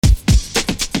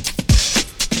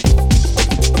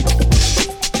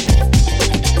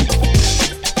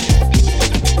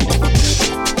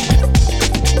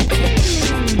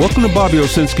Welcome to Bobby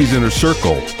Owsinski's Inner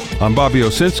Circle. I'm Bobby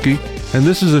Owsinski, and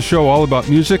this is a show all about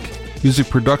music, music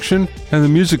production, and the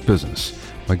music business.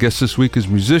 My guest this week is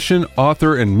musician,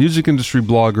 author, and music industry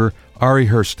blogger Ari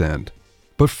Herstand.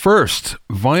 But first,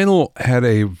 vinyl had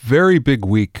a very big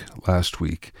week last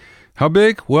week. How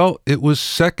big? Well, it was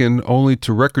second only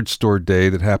to Record Store Day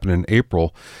that happened in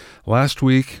April. Last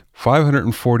week,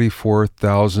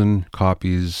 544,000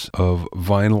 copies of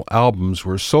vinyl albums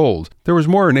were sold. There was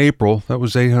more in April, that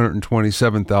was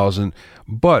 827,000,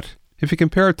 but if you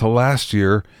compare it to last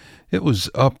year, it was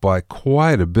up by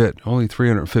quite a bit. Only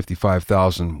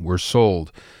 355,000 were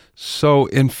sold. So,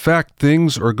 in fact,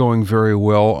 things are going very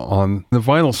well on the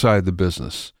vinyl side of the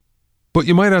business. But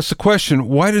you might ask the question,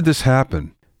 why did this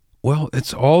happen? Well,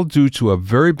 it's all due to a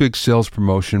very big sales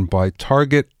promotion by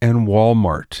Target and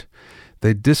Walmart.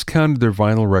 They discounted their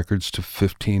vinyl records to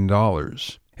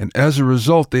 $15. And as a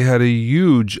result, they had a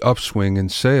huge upswing in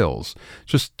sales.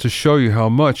 Just to show you how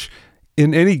much,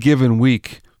 in any given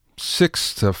week,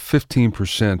 6 to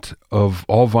 15% of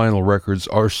all vinyl records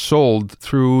are sold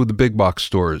through the big box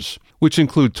stores, which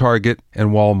include Target and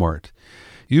Walmart.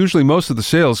 Usually most of the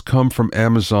sales come from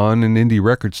Amazon and indie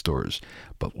record stores,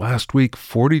 but last week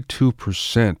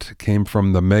 42% came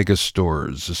from the mega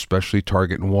stores, especially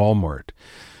Target and Walmart.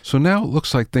 So now it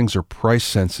looks like things are price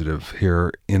sensitive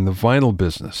here in the vinyl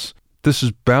business. This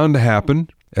is bound to happen.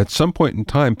 At some point in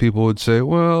time, people would say,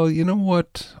 well, you know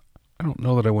what? I don't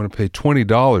know that I want to pay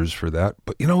 $20 for that,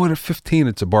 but you know what? At $15,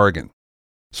 it's a bargain.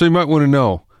 So you might want to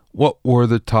know, what were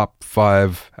the top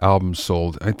 5 albums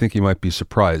sold? I think you might be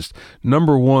surprised.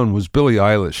 Number 1 was Billie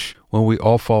Eilish, When We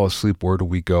All Fall Asleep, Where Do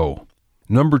We Go?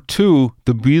 Number 2,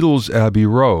 The Beatles' Abbey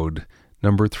Road.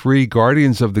 Number 3,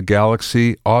 Guardians of the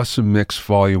Galaxy, Awesome Mix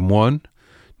Volume 1.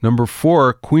 Number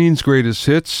 4, Queen's Greatest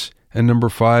Hits. And number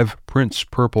 5, Prince,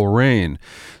 Purple Rain.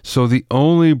 So the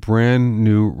only brand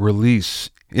new release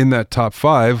in that top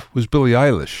 5 was Billie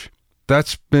Eilish.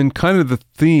 That's been kind of the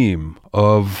theme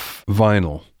of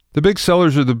vinyl. The big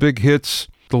sellers are the big hits,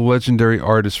 the legendary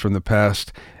artists from the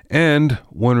past, and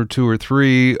 1 or 2 or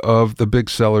 3 of the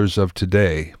big sellers of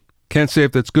today. Can't say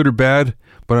if that's good or bad,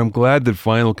 but I'm glad that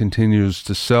vinyl continues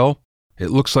to sell.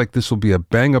 It looks like this will be a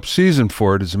bang-up season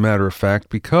for it, as a matter of fact,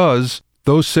 because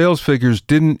those sales figures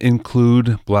didn't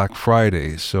include Black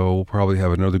Friday, so we'll probably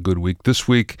have another good week this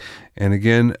week, and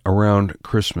again around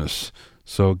Christmas.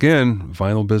 So again,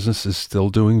 vinyl business is still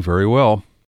doing very well.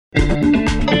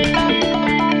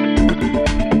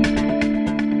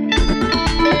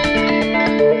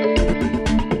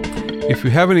 If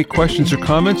you have any questions or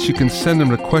comments, you can send them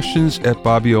to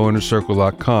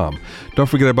questions@BobbyOInnerCircle.com. Don't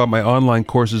forget about my online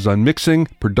courses on mixing,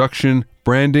 production,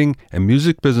 branding, and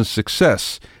music business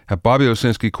success at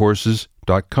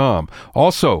BobbyOwsinskiCourses.com.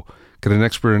 Also, get an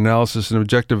expert analysis and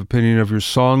objective opinion of your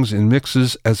songs and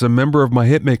mixes as a member of my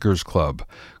Hitmakers Club.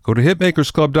 Go to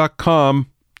hitmakersclub.com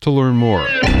to learn more.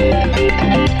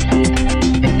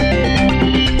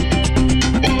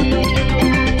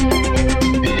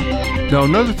 Now,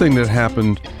 another thing that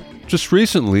happened just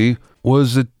recently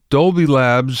was that Dolby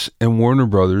Labs and Warner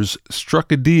Brothers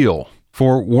struck a deal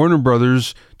for Warner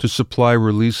Brothers to supply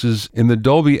releases in the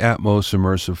Dolby Atmos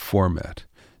immersive format.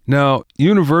 Now,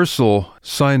 Universal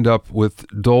signed up with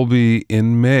Dolby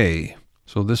in May,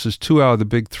 so this is 2 out of the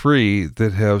big 3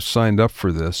 that have signed up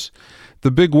for this. The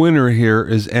big winner here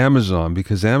is Amazon,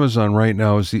 because Amazon right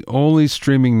now is the only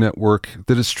streaming network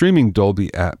that is streaming Dolby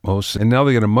Atmos, and now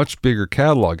they get a much bigger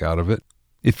catalog out of it.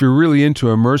 If you're really into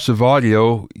immersive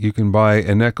audio, you can buy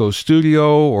an Echo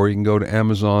Studio, or you can go to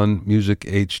Amazon Music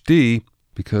HD,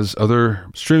 because other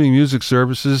streaming music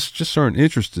services just aren't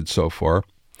interested so far.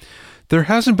 There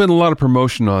hasn't been a lot of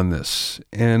promotion on this,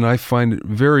 and I find it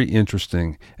very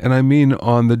interesting, and I mean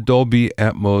on the Dolby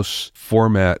Atmos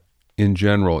format in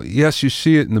general. Yes, you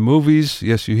see it in the movies.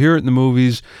 Yes, you hear it in the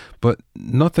movies, but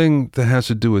nothing that has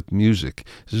to do with music.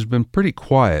 This has been pretty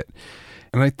quiet.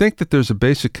 And I think that there's a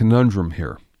basic conundrum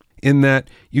here, in that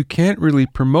you can't really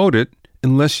promote it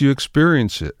unless you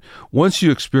experience it. Once you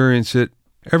experience it,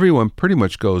 everyone pretty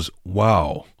much goes,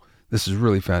 wow, this is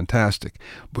really fantastic.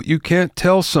 But you can't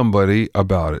tell somebody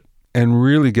about it and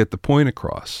really get the point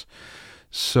across.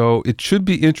 So it should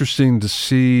be interesting to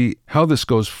see how this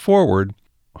goes forward.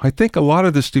 I think a lot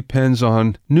of this depends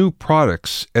on new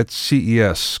products at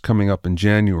CES coming up in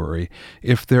January.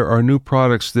 If there are new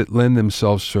products that lend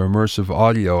themselves to immersive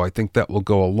audio, I think that will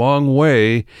go a long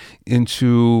way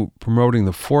into promoting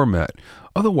the format.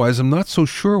 Otherwise, I'm not so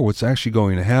sure what's actually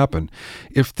going to happen.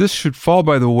 If this should fall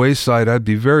by the wayside, I'd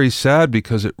be very sad,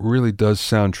 because it really does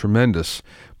sound tremendous.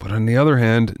 But on the other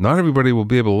hand, not everybody will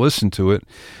be able to listen to it,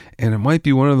 and it might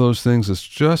be one of those things that's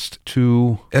just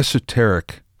too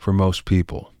esoteric for most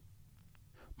people.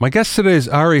 My guest today is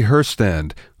Ari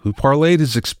Herstand, who parlayed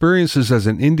his experiences as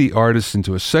an indie artist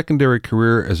into a secondary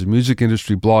career as a music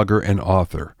industry blogger and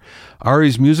author.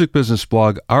 Ari's music business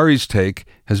blog, Ari's Take,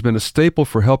 has been a staple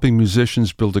for helping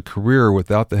musicians build a career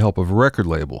without the help of a record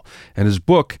label, and his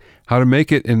book, How to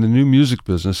Make It in the New Music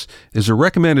Business, is a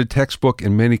recommended textbook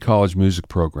in many college music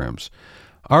programs.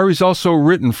 Ari's also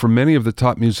written for many of the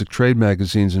top music trade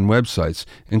magazines and websites,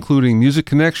 including Music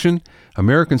Connection,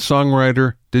 American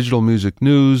Songwriter, Digital Music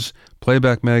News,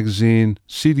 Playback Magazine,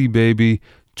 CD Baby,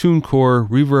 TuneCore,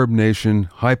 Reverb Nation,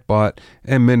 Hypebot,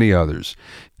 and many others.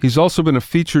 He's also been a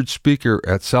featured speaker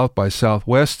at South by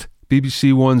Southwest,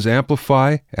 BBC One's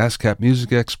Amplify, ASCAP Music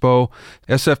Expo,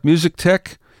 SF Music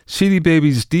Tech, CD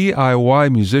Baby's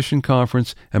DIY Musician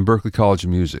Conference, and Berklee College of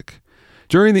Music.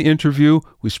 During the interview,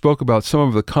 we spoke about some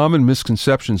of the common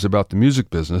misconceptions about the music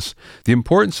business, the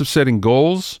importance of setting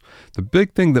goals, the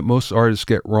big thing that most artists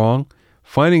get wrong,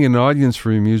 finding an audience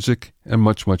for your music, and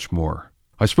much, much more.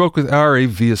 I spoke with Ari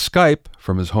via Skype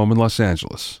from his home in Los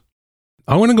Angeles.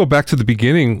 I want to go back to the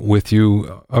beginning with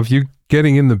you, of you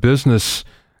getting in the business.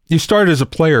 You started as a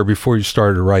player before you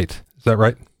started to write. Is that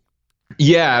right?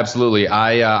 Yeah, absolutely.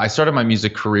 I started my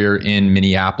music career in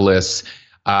Minneapolis.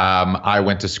 I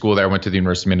went to school there. I went to the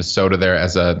University of Minnesota there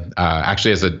as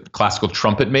actually as a classical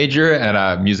trumpet major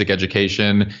and music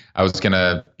education. I was going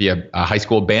to be a high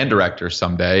school band director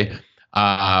someday.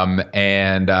 Then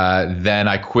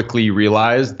I quickly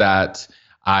realized that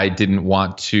I didn't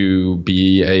want to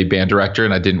be a band director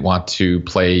and I didn't want to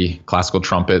play classical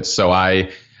trumpet. So I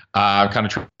kind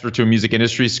of transferred to a music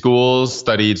industry school,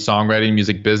 studied songwriting,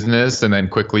 music business, and then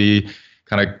quickly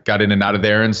kind of got in and out of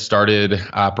there and started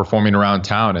performing around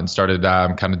town and started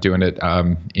kind of doing it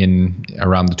in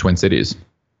around the Twin Cities.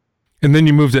 And then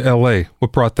you moved to LA.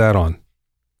 What brought that on?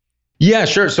 Yeah,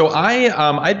 sure. So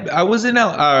I was in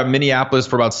Minneapolis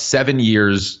for about 7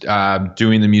 years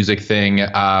doing the music thing,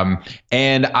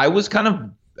 and I was kind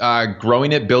of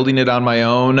growing it, building it on my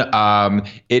own.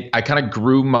 I kind of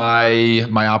grew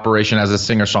my operation as a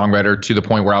singer-songwriter to the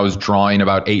point where I was drawing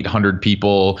about 800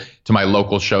 people to my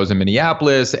local shows in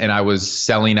Minneapolis, and I was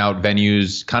selling out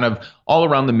venues kind of all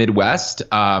around the Midwest.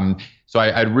 So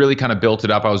I really kind of built it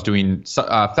up. I was doing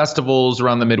festivals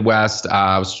around the Midwest.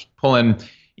 I was pulling,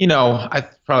 I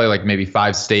probably like maybe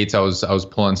 5 states. I was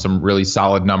pulling some really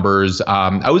solid numbers.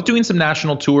 I was doing some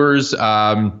national tours.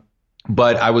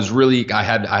 But I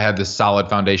had this solid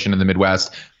foundation in the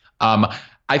Midwest.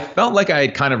 I felt like I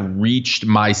had kind of reached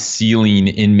my ceiling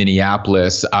in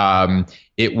Minneapolis. I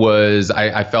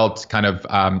felt kind of,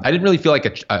 I didn't really feel like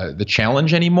the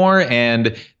challenge anymore.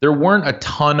 And there weren't a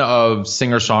ton of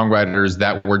singer-songwriters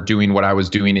that were doing what I was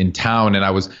doing in town. And I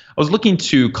was looking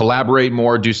to collaborate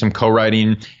more, do some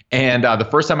co-writing. And the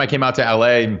first time I came out to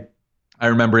LA, I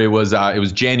remember it was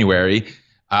January.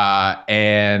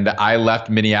 And I left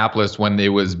Minneapolis when it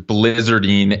was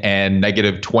blizzarding and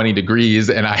negative 20 degrees.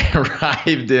 And I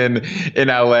arrived in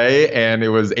LA and it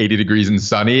was 80 degrees and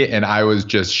sunny. And I was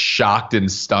just shocked and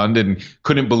stunned and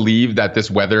couldn't believe that this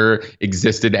weather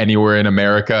existed anywhere in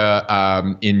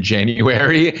America in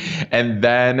January. And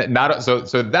then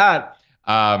that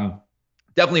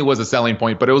definitely was a selling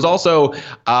point. But it was also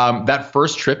that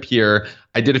first trip here,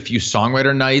 I did a few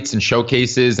songwriter nights and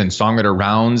showcases and songwriter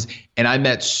rounds, and I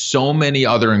met so many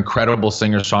other incredible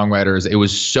singer-songwriters. It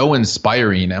was so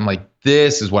inspiring. I'm like,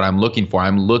 this is what I'm looking for.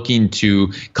 I'm looking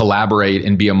to collaborate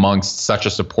and be amongst such a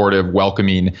supportive,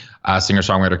 welcoming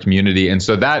singer-songwriter community. And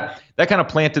so that kind of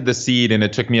planted the seed, and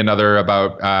it took me another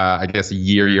about, I guess, a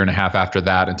year and a half after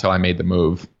that until I made the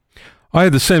move. I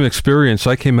had the same experience.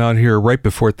 I came out here right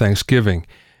before Thanksgiving,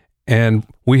 and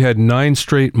we had 9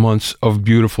 straight months of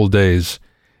beautiful days.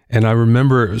 And I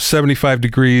remember 75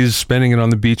 degrees, spending it on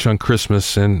the beach on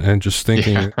Christmas and just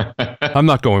thinking, I'm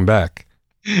not going back.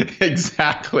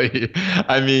 Exactly.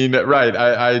 I mean, right.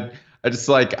 I just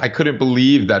I couldn't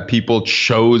believe that people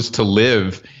chose to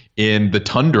live in the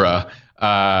tundra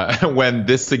when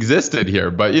this existed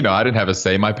here. But, I didn't have a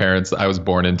say. I was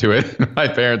born into it. My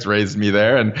parents raised me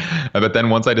there. But then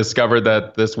once I discovered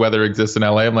that this weather exists in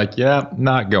LA, I'm like, yeah,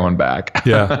 not going back.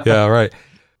 Yeah, right.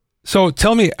 So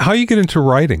tell me how you get into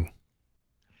writing.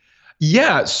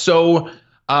 Yeah. So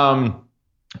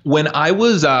when I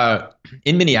was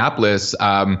in Minneapolis,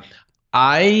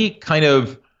 I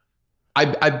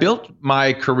built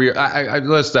my career.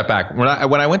 Let's step back. When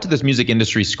I went to this music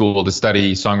industry school to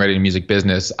study songwriting and music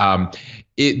business,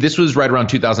 this was right around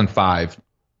 2005.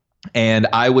 and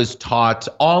I was taught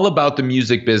all about the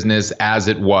music business as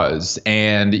it was.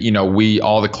 And,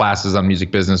 all the classes on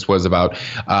music business was about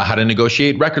how to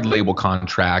negotiate record label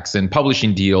contracts and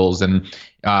publishing deals and,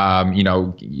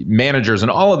 managers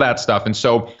and all of that stuff. And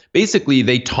so basically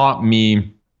they taught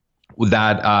me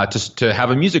that to have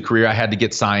a music career, I had to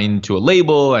get signed to a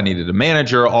label. I needed a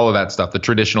manager, all of that stuff, the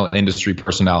traditional industry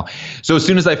personnel. So as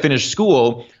soon as I finished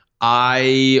school,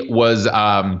 I was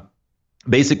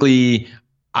basically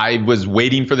I was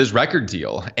waiting for this record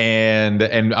deal and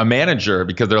a manager,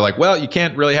 because they're like, well, you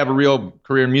can't really have a real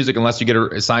career in music unless you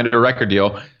get signed to a record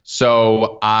deal.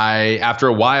 So after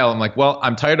a while, I'm like, well,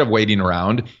 I'm tired of waiting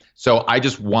around. So I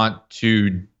just want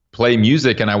to play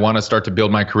music and I want to start to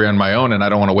build my career on my own, and I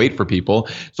don't want to wait for people.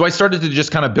 So I started to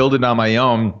just kind of build it on my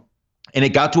own. And it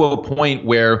got to a point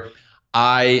where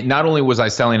not only was I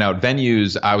selling out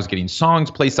venues, I was getting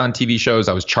songs placed on TV shows.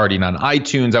 I was charting on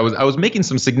iTunes. I was making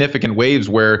some significant waves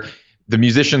where the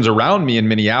musicians around me in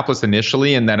Minneapolis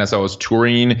initially, and then as I was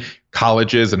touring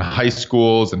colleges and high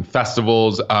schools and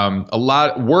festivals, a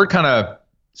lot word kind of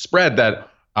spread that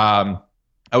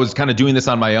I was kind of doing this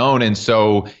on my own. And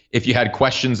so if you had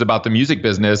questions about the music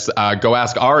business, go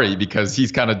ask Ari, because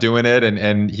he's kind of doing it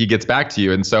and he gets back to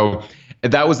you. And so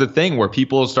that was the thing where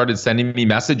people started sending me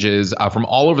messages from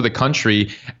all over the country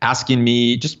asking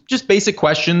me just basic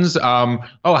questions. Oh,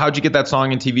 how'd you get that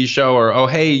song and TV show? Or, oh,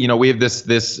 hey, we have this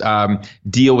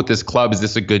deal with this club. Is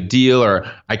this a good deal? Or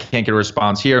I can't get a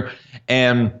response here.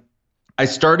 And I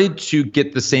started to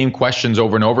get the same questions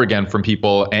over and over again from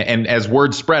people. And as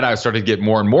word spread, I started to get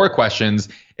more and more questions.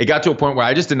 It got to a point where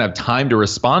I just didn't have time to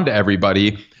respond to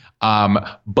everybody.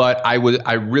 But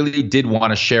I really did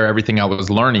want to share everything I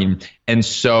was learning. And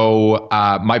so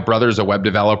my brother's a web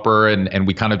developer, and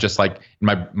we kind of just like,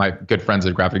 my good friend's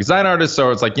a graphic design artist. So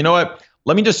it's like, you know what,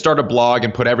 let me just start a blog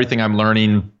and put everything I'm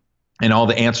learning and all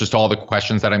the answers to all the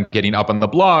questions that I'm getting up on the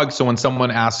blog. So when someone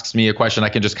asks me a question, I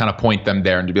can just kind of point them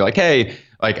there and to be like, hey,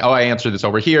 like, oh, I answered this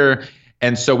over here.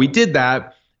 And so we did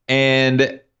that.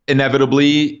 And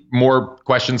inevitably more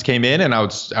questions came in, and I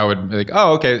would be like,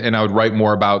 oh, okay. And I would write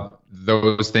more about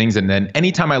those things. And then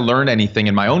anytime I learned anything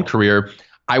in my own career,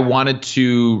 I wanted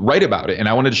to write about it, and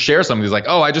I wanted to share something. It's like,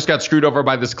 oh, I just got screwed over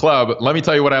by this club. Let me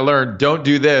tell you what I learned. Don't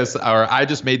do this. Or I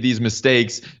just made these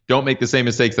mistakes. Don't make the same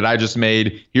mistakes that I just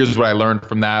made. Here's what I learned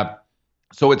from that.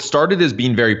 So it started as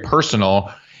being very personal.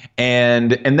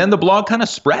 And then the blog kind of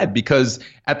spread, because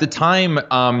at the time,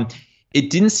 it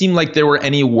didn't seem like there were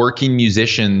any working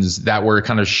musicians that were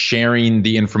kind of sharing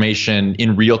the information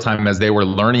in real time as they were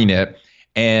learning it.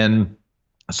 And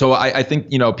so I think,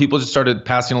 people just started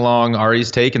passing along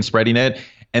Ari's take and spreading it.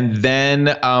 And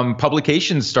then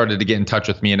publications started to get in touch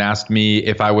with me and asked me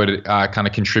if I would kind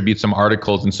of contribute some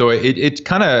articles. And so it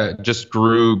kind of just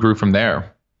grew from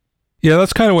there. Yeah,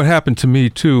 that's kind of what happened to me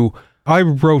too. I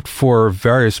wrote for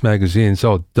various magazines,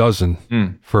 a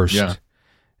dozen first. Yeah.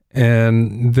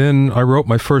 And then I wrote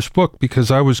my first book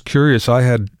because I was curious. I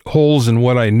had holes in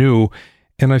what I knew.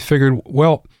 And I figured,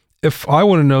 well, if I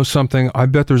want to know something, I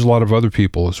bet there's a lot of other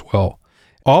people as well.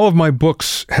 All of my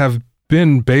books have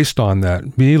been based on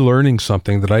that, me learning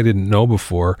something that I didn't know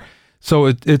before. So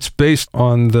it's based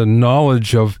on the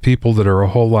knowledge of people that are a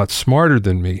whole lot smarter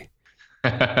than me.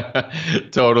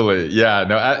 Totally. Yeah,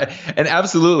 no, and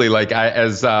absolutely. Like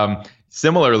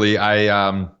similarly,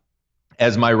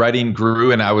 as my writing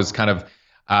grew and I was kind of,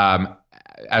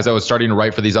 as I was starting to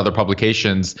write for these other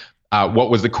publications, what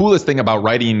was the coolest thing about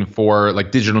writing for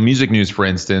like Digital Music News, for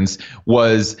instance,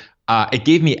 was it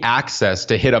gave me access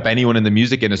to hit up anyone in the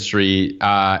music industry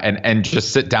and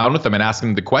just sit down with them and ask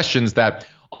them the questions that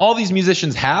all these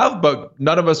musicians have, but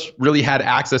none of us really had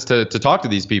access to talk to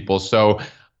these people. So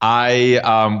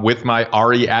I, with my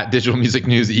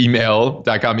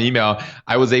Ari@digitalmusicnews.com email,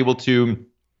 I was able to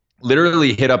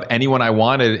literally hit up anyone I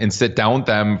wanted and sit down with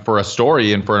them for a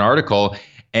story and for an article.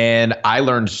 And I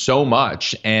learned so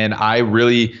much, and I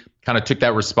really kind of took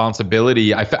that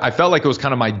responsibility. I felt like it was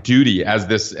kind of my duty as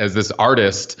this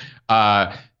artist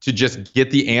to just get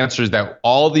the answers that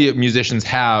all the musicians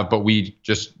have, but we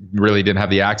just really didn't have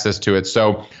the access to it.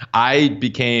 So I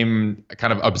became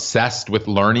kind of obsessed with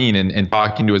learning and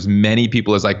talking to as many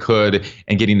people as I could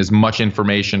and getting as much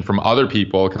information from other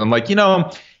people. Because I'm like,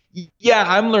 yeah,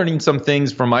 I'm learning some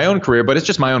things from my own career, but it's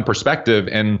just my own perspective.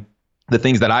 And the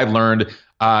things that I've learned,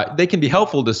 they can be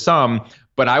helpful to some,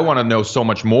 but I want to know so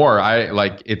much more.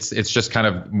 It's just kind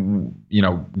of,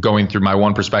 going through my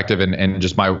one perspective and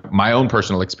just my own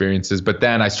personal experiences. But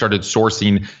then I started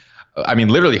sourcing,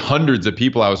 literally hundreds of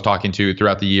people I was talking to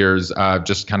throughout the years,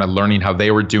 just kind of learning how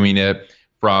they were doing it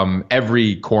from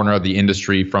every corner of the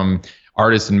industry, from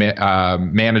artists and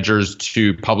managers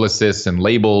to publicists and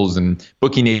labels and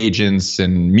booking agents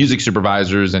and music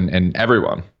supervisors and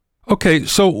everyone. Okay,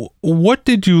 so what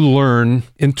did you learn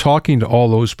in talking to all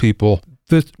those people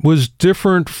that was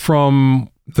different from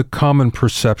the common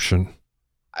perception?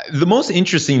 The most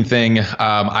interesting thing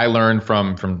I learned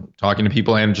from talking to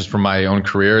people and just from my own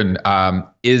career and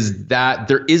is that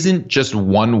there isn't just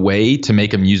one way to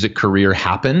make a music career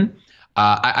happen.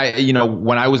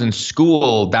 When I was in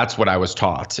school, that's what I was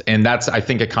taught, and that's, I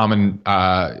think, a common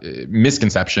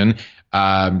misconception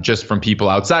just from people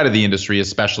outside of the industry,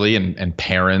 especially, and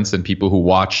parents and people who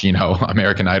watch,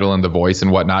 American Idol and The Voice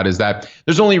and whatnot, is that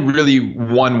there's only really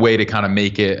one way to kind of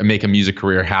make a music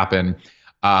career happen.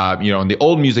 In the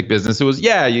old music business, it was, you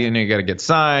got to get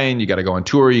signed, you got to go on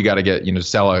tour, you got to get,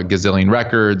 sell a gazillion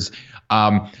records.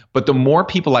 But the more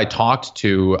people I talked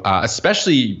to,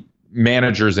 especially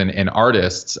managers and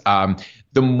artists,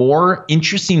 the more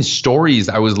interesting stories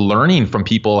I was learning from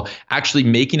people actually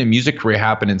making a music career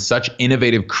happen in such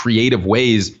innovative, creative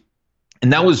ways.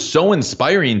 And that was so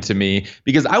inspiring to me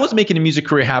because I was making a music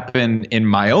career happen in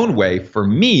my own way for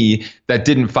me that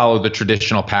didn't follow the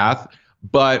traditional path.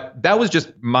 But that was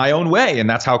just my own way. And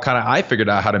that's how kind of I figured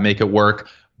out how to make it work.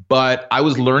 But I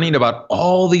was learning about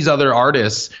all these other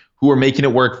artists who were making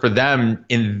it work for them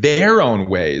in their own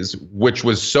ways, which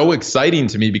was so exciting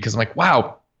to me because I'm like,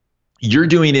 wow, you're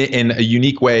doing it in a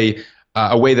unique way,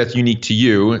 a way that's unique to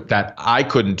you that I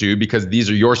couldn't do because these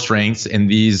are your strengths and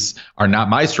these are not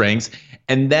my strengths.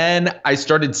 And then I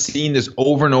started seeing this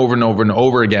over and over and over and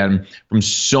over again from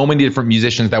so many different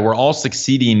musicians that were all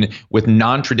succeeding with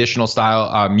non-traditional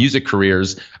style music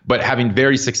careers, but having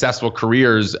very successful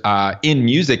careers in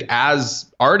music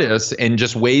as artists in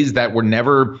just ways that were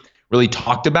never really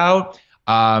talked about.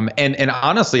 And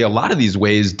honestly, a lot of these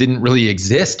ways didn't really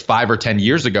exist 5 or 10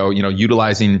 years ago,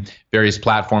 utilizing various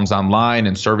platforms online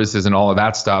and services and all of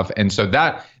that stuff. And so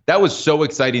that was so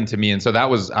exciting to me. And so that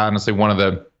was honestly one of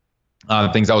the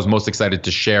things I was most excited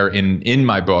to share in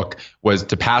my book, was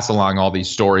to pass along all these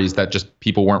stories that just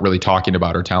people weren't really talking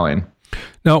about or telling.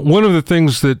 Now, one of the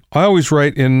things that I always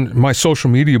write in my social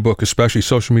media book, especially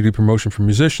social media promotion for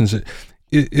musicians,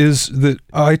 is that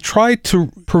I try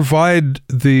to provide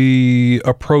the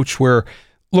approach where,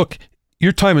 look,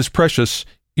 your time is precious.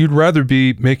 You'd rather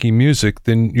be making music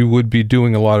than you would be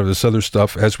doing a lot of this other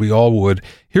stuff, as we all would.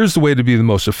 Here's the way to be the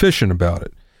most efficient about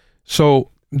it.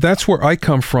 So that's where I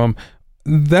come from.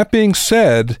 That being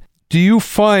said, do you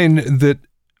find that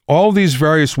all these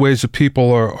various ways that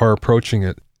people are approaching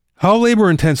it, how labor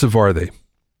intensive are they?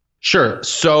 Sure.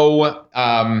 So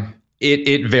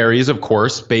it varies, of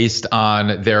course, based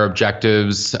on their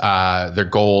objectives, their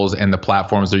goals, and the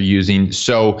platforms they're using.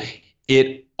 So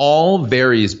it all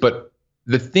varies. But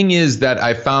the thing is that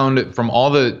I found from all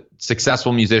the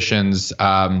successful musicians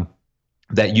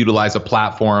that utilize a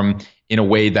platform in a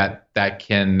way that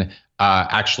can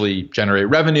actually generate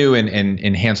revenue and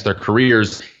enhance their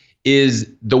careers, is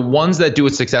the ones that do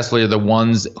it successfully are the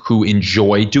ones who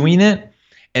enjoy doing it.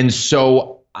 And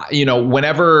so,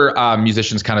 whenever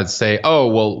musicians kind of say, oh,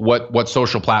 well, what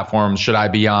social platforms should I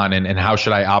be on and how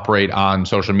should I operate on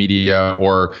social media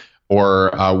or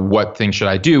what things should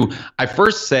I do? I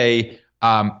first say,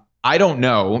 I don't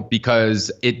know,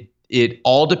 because it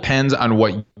all depends on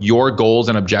what your goals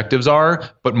and objectives are,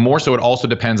 but more so it also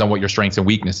depends on what your strengths and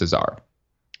weaknesses are.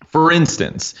 For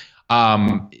instance,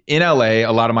 in LA,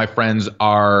 a lot of my friends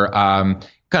are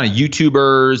kind of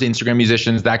YouTubers, Instagram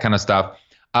musicians, that kind of stuff.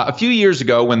 A few years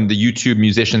ago, when the YouTube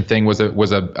musician thing was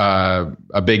a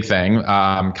big thing,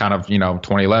 kind of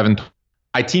 2011,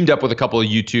 I teamed up with a couple of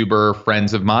YouTuber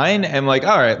friends of mine and like,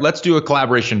 all right, let's do a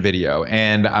collaboration video.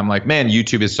 And I'm like, man,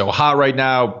 YouTube is so hot right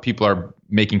now. People are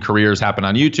making careers happen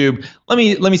on YouTube. Let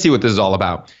me see what this is all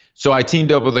about. So I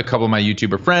teamed up with a couple of my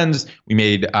YouTuber friends. We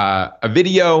made a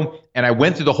video, and I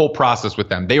went through the whole process with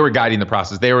them. They were guiding the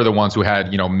process. They were the ones who had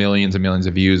millions and millions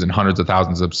of views and hundreds of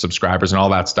thousands of subscribers and all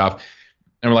that stuff.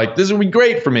 And we're like, this is gonna be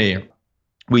great for me.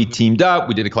 We teamed up.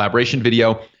 We did a collaboration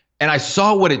video, and I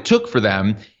saw what it took for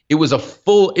them. It was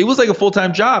like a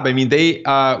full-time job. I mean,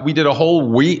 we did a whole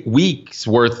week's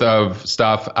worth of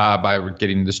stuff by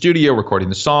getting in the studio, recording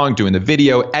the song, doing the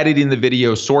video, editing the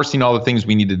video, sourcing all the things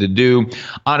we needed to do,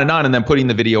 on, and then putting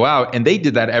the video out. And they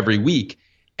did that every week.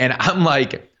 And I'm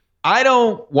like, I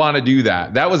don't want to do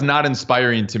that. That was not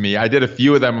inspiring to me. I did a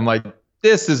few of them. I'm like,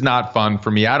 this is not fun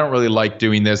for me. I don't really like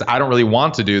doing this. I don't really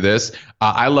want to do this.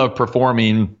 I love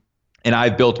performing, and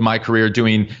I've built my career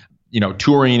doing,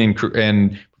 touring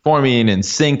and performing and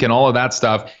sync and all of that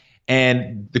stuff.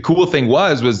 And the cool thing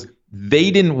was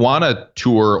they didn't want to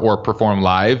tour or perform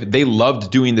live. They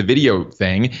loved doing the video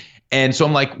thing. And so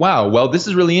I'm like, wow, well, this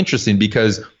is really interesting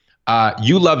because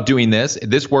you love doing this.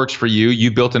 This works for you.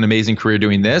 You built an amazing career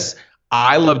doing this.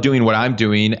 I love doing what I'm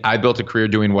doing. I built a career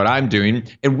doing what I'm doing.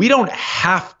 And we don't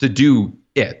have to do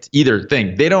either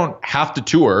thing. They don't have to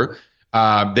tour.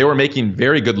 They were making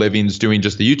very good livings doing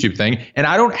just the YouTube thing. And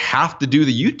I don't have to do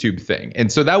the YouTube thing.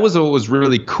 And so that was what was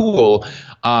really cool,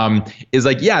 is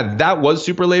like, yeah, that was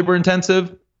super labor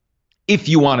intensive if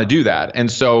you want to do that. And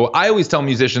so I always tell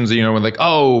musicians, when like,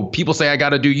 oh, people say I got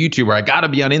to do YouTube or I got to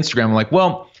be on Instagram. I'm like,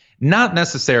 well, not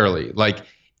necessarily. Like,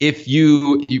 if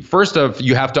you first off,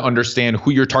 you have to understand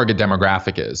who your target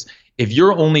demographic is. If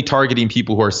you're only targeting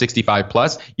people who are 65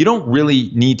 plus, you don't really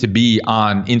need to be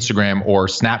on Instagram or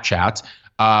Snapchat.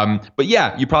 But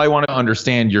yeah, you probably want to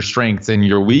understand your strengths and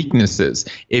your weaknesses.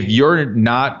 If you're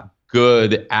not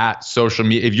good at social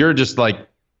media, if you're just like,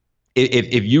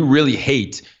 if you really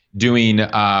hate doing,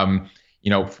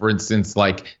 for instance,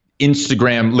 like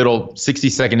Instagram, little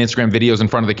 60-second Instagram videos in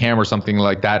front of the camera or something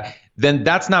like that, then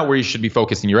that's not where you should be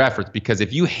focusing your efforts. Because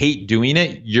if you hate doing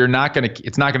it,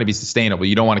 it's not going to be sustainable.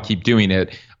 You don't want to keep doing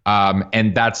it.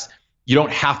 And you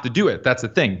don't have to do it. That's the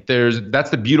thing. That's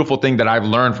the beautiful thing that I've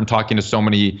learned from talking to so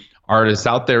many artists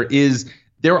out there is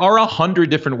there are 100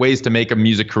 different ways to make a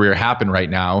music career happen right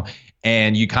now.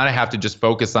 And you kind of have to just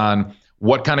focus on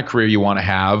what kind of career you want to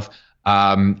have,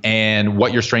 and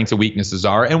what your strengths and weaknesses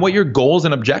are and what your goals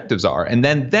and objectives are. And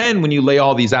then when you lay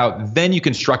all these out, then you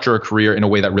can structure a career in a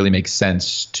way that really makes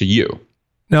sense to you.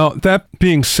 Now, that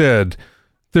being said,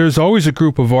 there's always a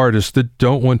group of artists that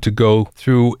don't want to go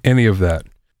through any of that.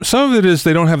 Some of it is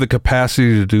they don't have the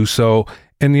capacity to do so.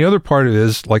 And the other part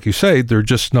is, like you say, they're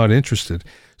just not interested.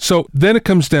 So then it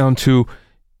comes down to,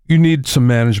 you need some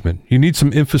management. You need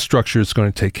some infrastructure that's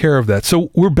going to take care of that. So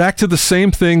we're back to the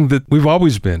same thing that we've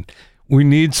always been. We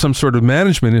need some sort of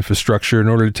management infrastructure in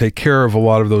order to take care of a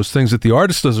lot of those things that the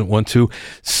artist doesn't want to.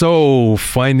 So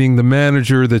finding the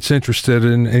manager that's interested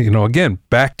in, again,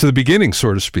 back to the beginning,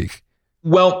 so to speak.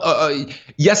 Well,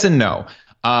 yes and no.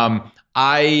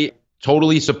 I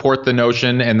totally support the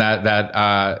notion and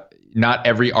that not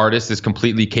every artist is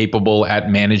completely capable at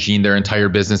managing their entire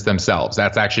business themselves.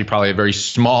 That's actually probably a very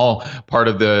small part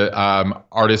of the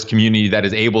artist community that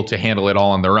is able to handle it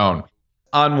all on their own.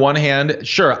 On one hand,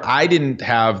 sure, I didn't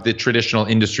have the traditional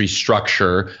industry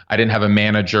structure. I didn't have a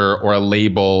manager or a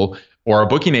label or a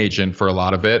booking agent for a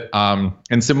lot of it.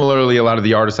 And similarly, a lot of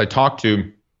the artists I talk to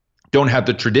don't have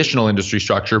the traditional industry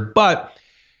structure, but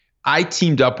I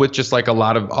teamed up with, just like a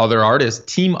lot of other artists,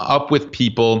 team up with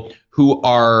people who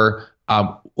are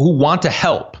who want to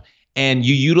help, and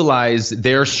you utilize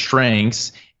their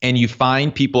strengths and you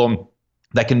find people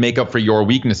that can make up for your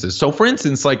weaknesses. So for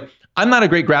instance, like, I'm not a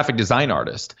great graphic design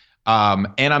artist,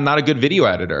 and I'm not a good video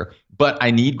editor, but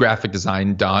I need graphic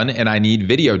design done and I need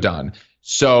video done.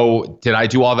 So did I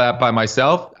do all that by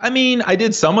myself? I mean, I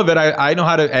did some of it. I know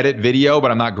how to edit video,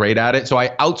 but I'm not great at it. So I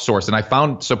outsourced, and I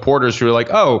found supporters who were like,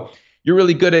 oh, you're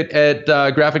really good at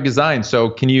graphic design. So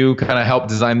can you kind of help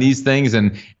design these things?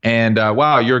 And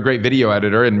wow, you're a great video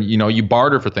editor, and you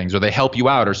barter for things, or they help you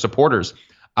out, or supporters.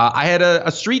 I had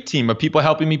a street team of people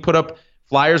helping me put up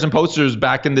flyers and posters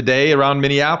back in the day around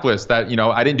Minneapolis that,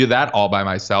 I didn't do that all by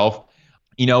myself.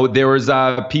 There was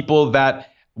people that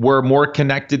were more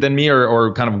connected than me,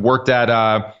 or kind of worked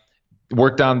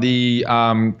on the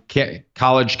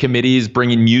college committees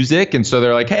bringing music. And so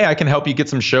they're like, hey, I can help you get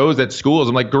some shows at schools.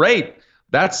 I'm like, great,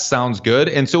 that sounds good.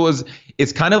 And so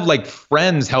it's kind of like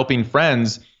friends helping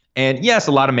friends. And yes,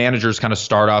 a lot of managers kind of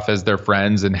start off as their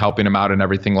friends and helping them out and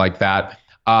everything like that.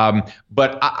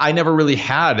 But I never really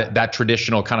had that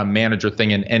traditional kind of manager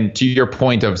thing. And to your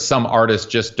point of some artists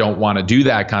just don't want to do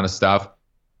that kind of stuff.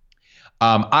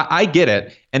 I get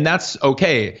it. And that's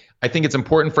okay. I think it's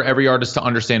important for every artist to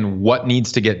understand what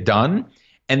needs to get done,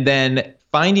 and then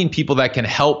finding people that can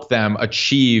help them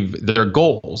achieve their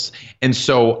goals. And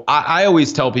so I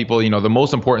always tell people, the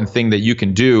most important thing that you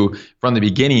can do from the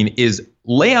beginning is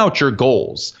lay out your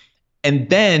goals. And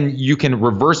then you can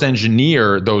reverse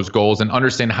engineer those goals and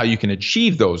understand how you can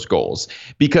achieve those goals.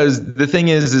 Because the thing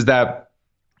is that,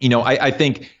 I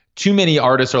think too many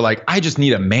artists are like, I just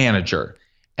need a manager.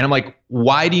 And I'm like,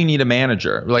 why do you need a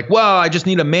manager? They're like, well, I just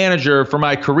need a manager for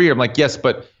my career. I'm like, yes,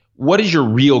 but what is your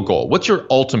real goal? What's your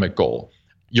ultimate goal?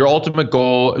 Your ultimate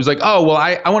goal is like, oh, well,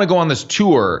 I want to go on this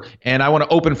tour and I want to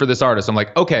open for this artist. I'm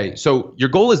like, okay, so your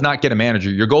goal is not get a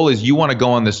manager. Your goal is you want to go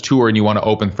on this tour and you want to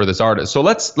open for this artist. So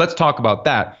let's talk about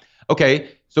that. Okay,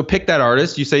 so pick that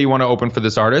artist. You say you want to open for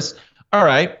this artist. All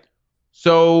right.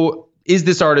 So does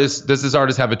this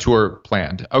artist have a tour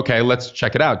planned? Okay, let's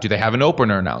check it out. Do they have an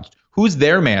opener announced? Who's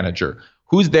their manager?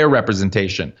 Who's their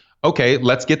representation? Okay,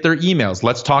 let's get their emails.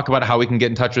 Let's talk about how we can get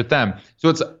in touch with them. So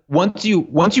it's once you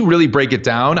really break it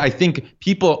down, I think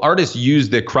artists use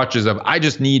the crutches of I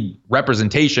just need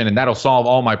representation and that'll solve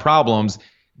all my problems.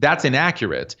 That's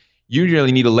inaccurate. You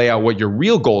really need to lay out what your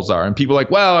real goals are. And people are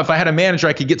like, well, if I had a manager,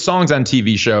 I could get songs on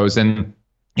TV shows and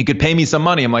he could pay me some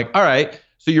money. I'm like, all right.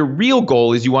 So your real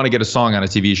goal is you want to get a song on a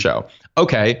TV show.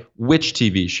 Okay, which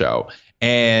TV show?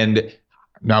 And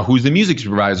now who's the music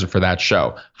supervisor for that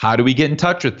show? How do we get in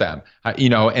touch with them?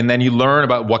 And then you learn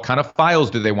about what kind of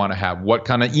files do they want to have? What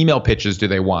kind of email pitches do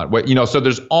they want? So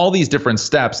there's all these different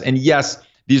steps. And yes,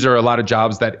 these are a lot of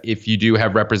jobs that if you do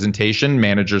have representation,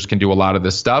 managers can do a lot of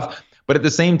this stuff. But at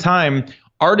the same time,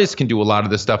 artists can do a lot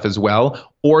of this stuff as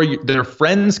well, or their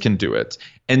friends can do it.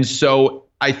 And so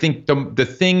I think the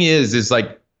thing is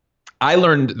like, I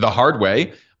learned the hard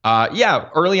way.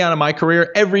 Early on in my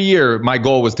career, every year my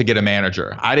goal was to get a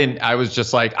manager. I was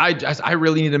just like, I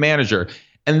really need a manager.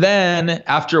 And then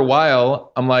after a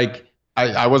while, I'm like,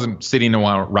 I wasn't sitting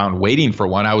around waiting for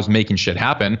one. I was making shit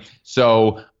happen.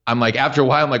 So I'm like, after a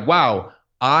while, I'm like, wow,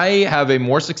 I have a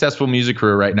more successful music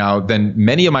career right now than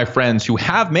many of my friends who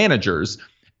have managers.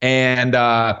 And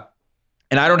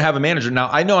I don't have a manager. Now,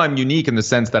 I know I'm unique in the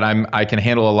sense that I can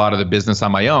handle a lot of the business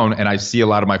on my own, and I see a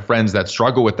lot of my friends that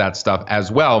struggle with that stuff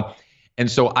as well.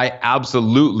 And so I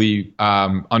absolutely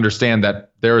understand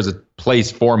that there is a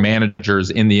place for managers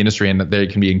in the industry and that they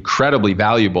can be incredibly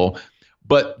valuable.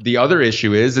 But the other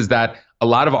issue is that a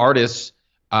lot of artists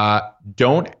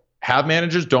don't have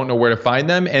managers, don't know where to find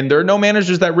them, and there are no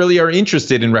managers that really are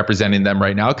interested in representing them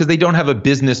right now because they don't have a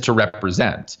business to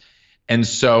represent. And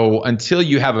so until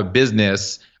you have a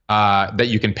business that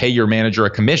you can pay your manager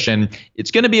a commission, it's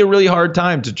going to be a really hard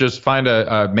time to just find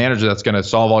a manager that's going to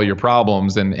solve all your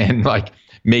problems and like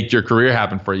make your career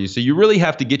happen for you. So you really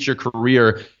have to get your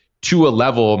career to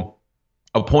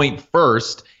a point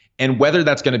first. And whether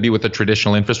that's going to be with a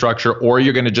traditional infrastructure or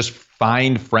you're going to just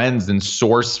find friends and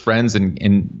source friends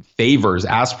and favors,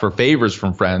 ask for favors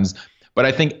from friends. But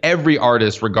I think every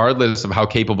artist, regardless of how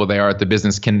capable they are at the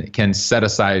business, can set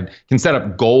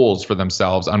up goals for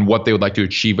themselves on what they would like to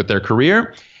achieve with their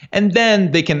career. And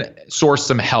then they can source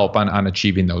some help on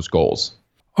achieving those goals.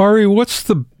 Ari, what's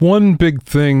the one big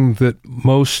thing that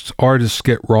most artists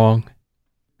get wrong?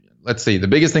 Let's see. The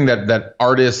biggest thing that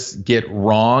artists get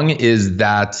wrong is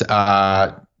that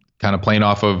kind of playing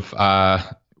off of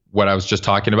what I was just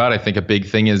talking about. I think a big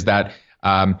thing is that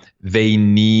they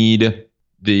need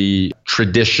the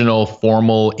traditional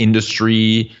formal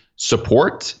industry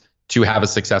support to have a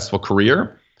successful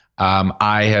career.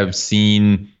 I have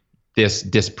seen this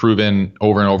disproven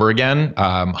over and over again,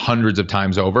 hundreds of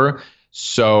times over.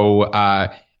 So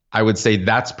I would say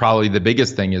that's probably the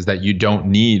biggest thing is that you don't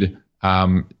need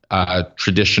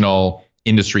traditional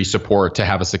industry support to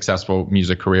have a successful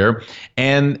music career.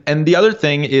 And the other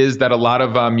thing is that a lot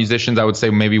of musicians, I would say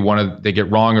maybe they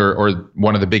get wrong or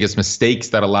one of the biggest mistakes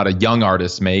that a lot of young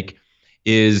artists make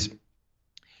is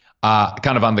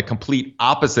kind of on the complete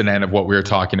opposite end of what we were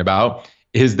talking about,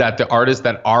 is that the artists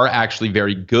that are actually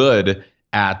very good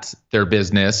at their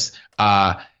business,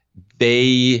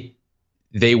 they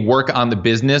work on the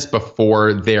business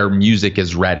before their music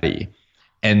is ready.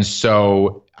 And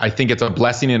so I think it's a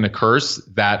blessing and a curse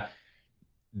that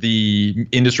the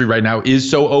industry right now is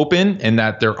so open and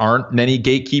that there aren't many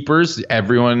gatekeepers.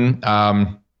 Everyone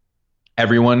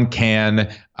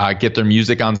can get their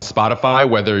music on Spotify,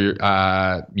 whether you're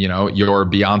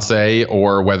Beyonce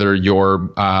or whether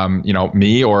you're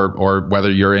me or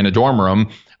whether you're in a dorm room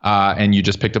and you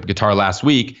just picked up a guitar last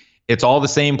week. It's all the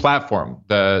same platform.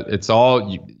 It's all,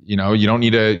 you don't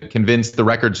need to convince the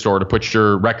record store to put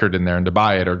your record in there and to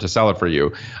buy it or to sell it for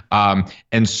you.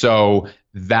 And so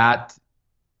that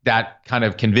kind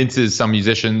of convinces some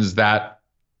musicians that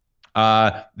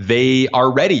they are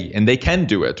ready and they can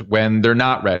do it when they're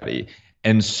not ready.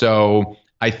 And so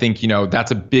I think,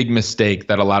 that's a big mistake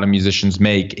that a lot of musicians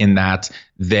make in that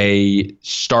they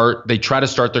try to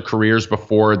start their careers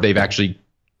before they've actually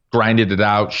grinded it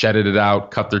out, shedded it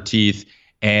out, cut their teeth,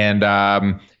 and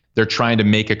they're trying to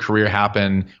make a career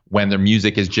happen when their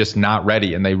music is just not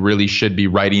ready, and they really should be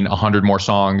writing 100 more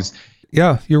songs.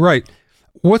 Yeah, you're right.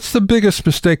 What's the biggest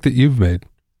mistake that you've made?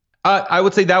 I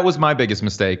would say that was my biggest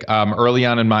mistake. Early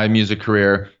on in my music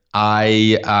career,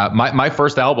 my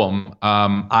first album,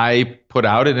 I put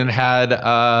out and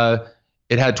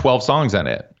it had 12 songs on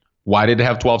it. Why did it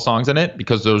have 12 songs in it?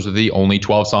 Because those are the only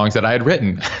 12 songs that I had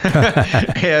written.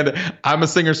 And I'm a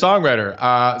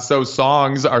singer-songwriter. So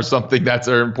songs are something that's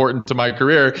important to my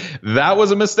career. That was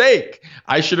a mistake.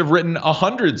 I should have written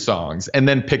 100 songs and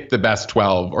then picked the best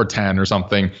 12 or 10 or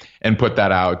something and put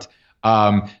that out.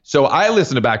 So I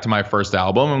listened back to my first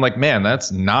album. I'm like, man,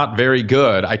 that's not very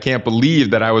good. I can't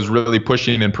believe that I was really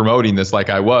pushing and promoting this like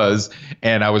I was.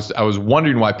 And I was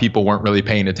wondering why people weren't really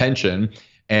paying attention.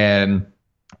 And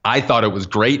I thought it was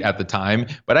great at the time,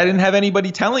 but I didn't have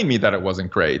anybody telling me that it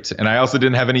wasn't great. And I also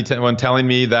didn't have anyone telling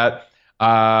me that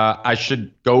I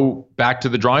should go back to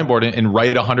the drawing board and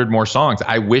write 100 more songs.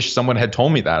 I wish someone had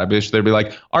told me that. I wish they'd be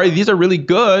like, all right, these are really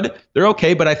good. They're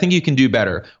okay, but I think you can do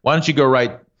better. Why don't you go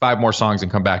write 5 more songs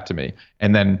and come back to me?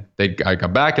 And then I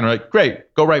come back and I'm like,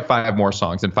 great, go write 5 more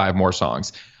songs and 5 more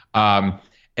songs.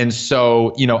 And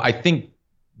so, I think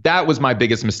that was my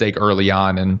biggest mistake early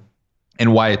on,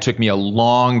 and why it took me a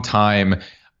long time,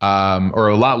 or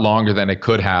a lot longer than it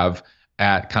could have,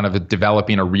 at kind of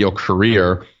developing a real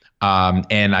career.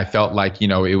 And I felt like,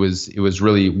 it was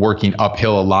really working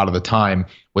uphill a lot of the time,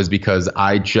 was because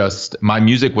my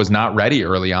music was not ready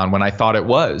early on when I thought it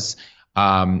was.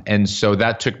 And so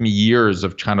that took me years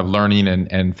of kind of learning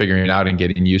and figuring it out and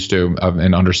getting used to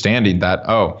and understanding that,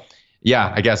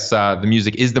 I guess the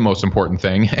music is the most important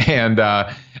thing. And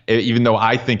even though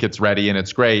I think it's ready and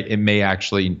it's great, it may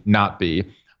actually not be.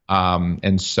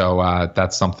 And so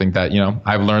that's something that,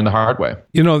 I've learned the hard way.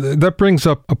 That brings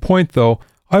up a point, though.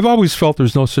 I've always felt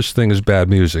there's no such thing as bad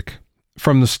music,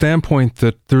 from the standpoint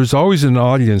that there's always an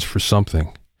audience for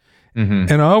something.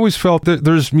 Mm-hmm. And I always felt that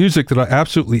there's music that I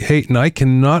absolutely hate, and I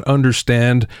cannot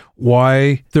understand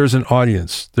why there's an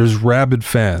audience. There's rabid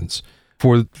fans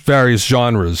for various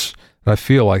genres. I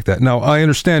feel like that. Now, I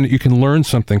understand that you can learn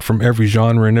something from every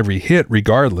genre and every hit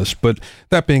regardless, but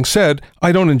that being said,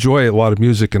 I don't enjoy a lot of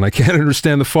music, and I can't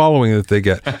understand the following that they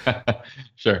get.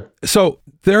 Sure. So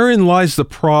therein lies the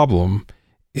problem,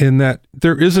 in that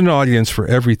there is an audience for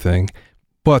everything,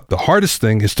 but the hardest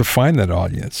thing is to find that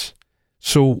audience.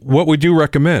 So what would you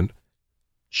recommend?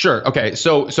 Sure. Okay.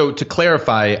 So to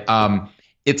clarify,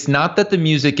 it's not that the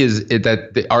music that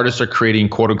the artists are creating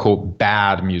quote unquote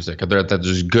bad music, or that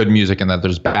there's good music and that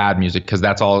there's bad music, because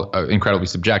that's all incredibly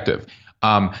subjective.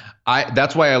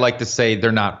 That's why I like to say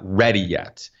they're not ready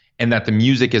yet, and that the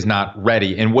music is not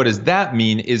ready. And what does that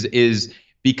mean is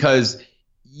because,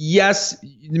 yes,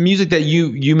 the music that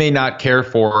you may not care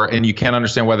for and you can't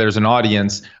understand why there's an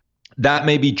audience, that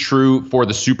may be true for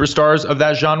the superstars of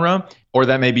that genre, or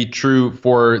that may be true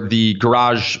for the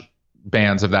garage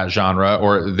bands of that genre,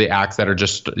 or the acts that are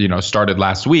just started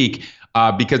last week,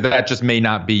 because that just may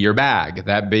not be your bag.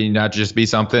 That may not just be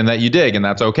something that you dig, and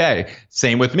that's okay.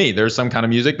 Same with me. There's some kind of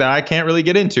music that I can't really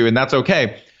get into, and that's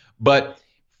okay. But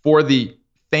for the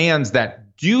fans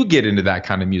that do get into that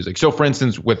kind of music, so for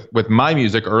instance, with my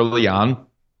music early on,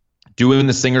 doing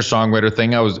the singer-songwriter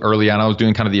thing, I was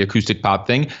doing kind of the acoustic pop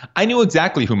thing. I knew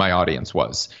exactly who my audience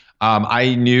was.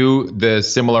 I knew the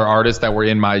similar artists that were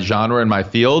in my genre and my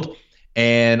field,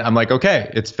 and I'm like,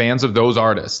 okay, it's fans of those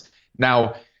artists.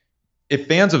 Now, if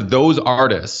fans of those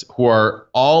artists who are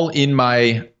all in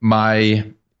my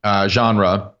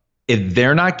genre, if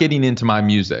they're not getting into my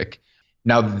music,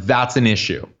 now that's an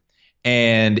issue.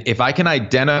 And if I can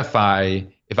identify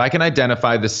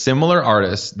the similar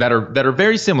artists that are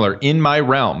very similar in my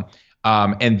realm,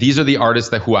 and these are the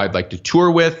artists who I'd like to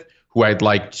tour with, who I'd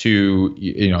like to,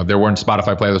 there weren't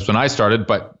Spotify playlists when I started,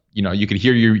 but you could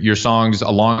hear your songs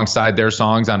alongside their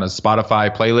songs on a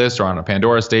Spotify playlist or on a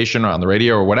Pandora station or on the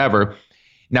radio or whatever.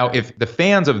 Now, if the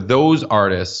fans of those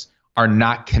artists are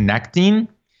not connecting,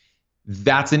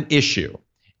 that's an issue.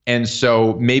 And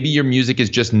so maybe your music is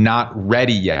just not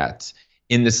ready yet,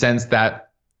 in the sense that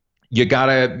you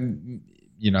gotta,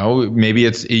 maybe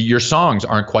it's your songs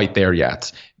aren't quite there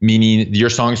yet, meaning your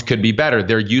songs could be better.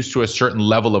 They're used to a certain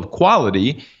level of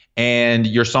quality, and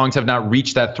your songs have not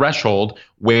reached that threshold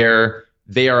where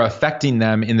they are affecting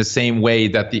them in the same way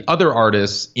that the other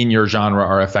artists in your genre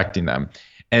are affecting them.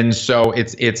 And so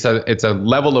it's a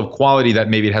level of quality that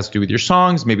maybe it has to do with your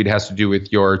songs, maybe it has to do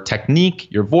with your technique,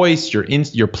 your voice,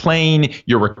 your playing,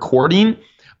 your recording.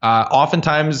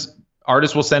 Oftentimes,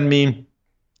 artists will send me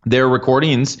their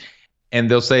recordings, and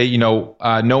they'll say, no,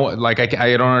 like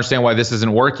I don't understand why this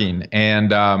isn't working,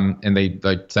 and they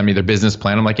send me their business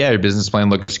plan. I'm like, yeah, your business plan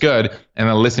looks good, and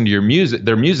I listen to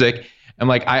their music. I'm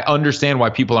like, I understand why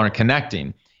people aren't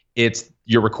connecting. It's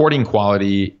your recording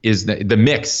quality is the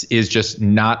mix is just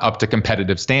not up to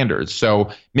competitive standards. So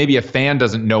maybe a fan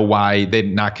doesn't know why they're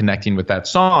not connecting with that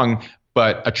song,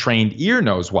 but a trained ear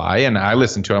knows why. And I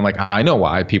listen to it. I'm like, I know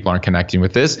why people aren't connecting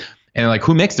with this. And like,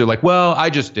 who mixed it? Like, well, I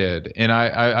just did. And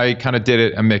I kind of did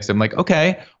it a mix. I'm like,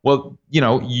 okay, well,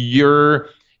 your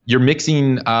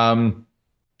mixing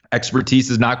expertise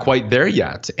is not quite there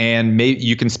yet. And maybe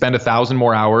you can spend 1,000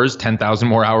 more hours, 10,000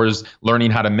 more hours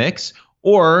learning how to mix,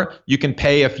 Or you can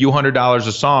pay a few $100s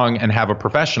a song and have a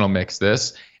professional mix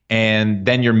this, and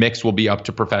then your mix will be up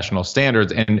to professional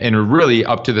standards and really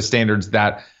up to the standards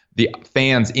that the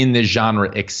fans in this genre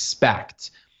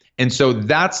expect. And so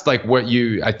that's like what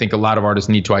I think a lot of artists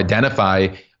need to identify.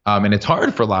 And it's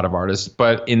hard for a lot of artists,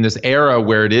 but in this era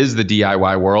where it is the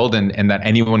DIY world and that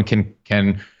anyone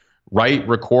can write,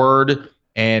 record,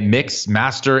 and mix,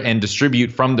 master, and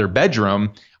distribute from their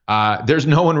bedroom, there's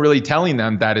no one really telling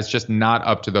them that it's just not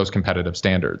up to those competitive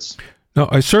standards. No,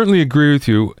 I certainly agree with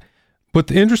you. But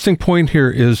the interesting point here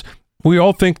is we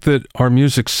all think that our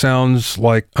music sounds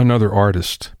like another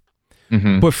artist.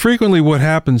 Mm-hmm. But frequently what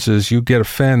happens is you get a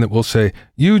fan that will say,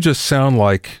 you just sound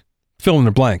like fill in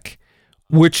the blank,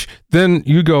 which then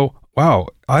you go, wow,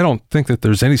 I don't think that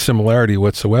there's any similarity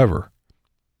whatsoever.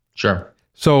 Sure.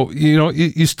 So,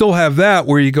 you still have that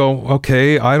where you go,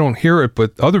 okay, I don't hear it,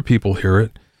 but other people hear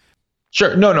it.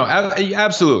 Sure. No,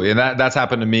 absolutely. And that's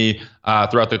happened to me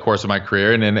throughout the course of my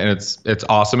career. And it's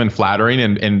awesome and flattering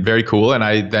and very cool. And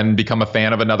I then become a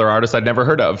fan of another artist I'd never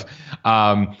heard of.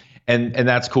 And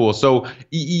that's cool. So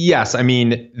yes, I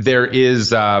mean,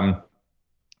 there's a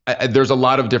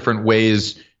lot of different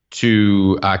ways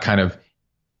to kind of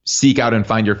seek out and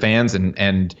find your fans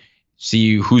and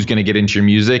see who's going to get into your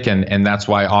music. And that's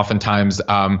why oftentimes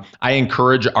I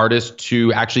encourage artists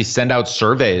to actually send out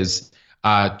surveys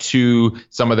to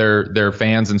some of their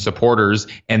fans and supporters.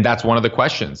 And that's one of the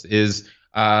questions is,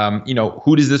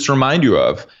 who does this remind you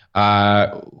of?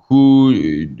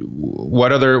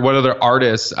 What other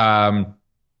artists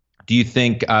do you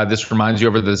think this reminds you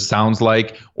of, or this sounds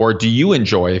like, or do you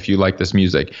enjoy if you like this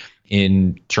music,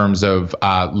 in terms of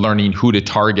learning who to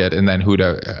target and then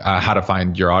how to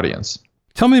find your audience?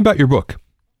 Tell me about your book.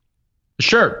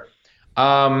 Sure.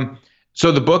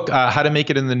 So the book, How to Make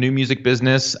It in the New Music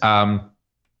Business,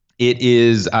 it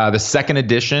is the second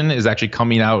edition is actually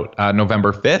coming out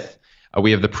November 5th.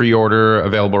 We have the pre-order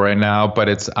available right now, but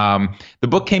it's the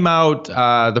book came out,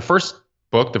 the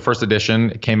first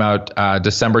edition came out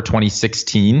December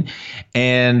 2016.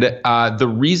 And the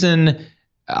reason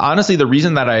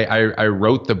that I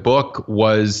wrote the book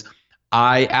was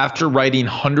after writing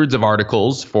hundreds of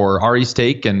articles for Ari's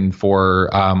Take and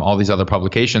for all these other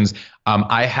publications,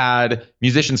 I had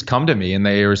musicians come to me and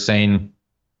they were saying,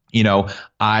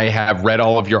 I have read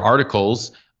all of your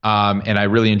articles and I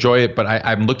really enjoy it, but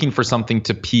I'm looking for something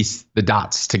to piece the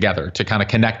dots together, to kind of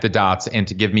connect the dots and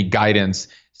to give me guidance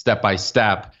step by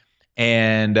step.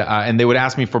 And they would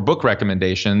ask me for book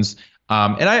recommendations.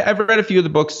 And I've read a few of the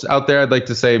books out there. I'd like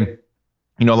to say,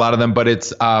 a lot of them, but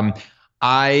it's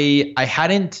I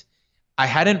hadn't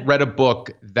read a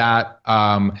book that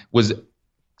was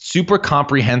super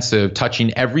comprehensive,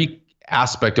 touching every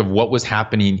aspect of what was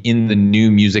happening in the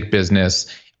new music business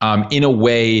in a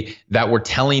way that were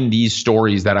telling these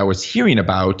stories that I was hearing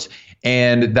about,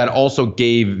 and that also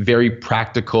gave very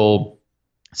practical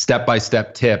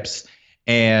step-by-step tips.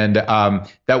 And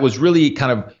that was really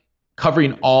kind of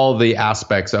covering all the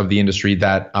aspects of the industry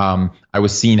that I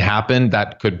was seeing happen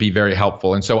that could be very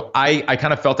helpful. And so I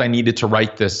kind of felt I needed to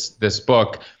write this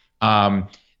book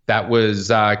that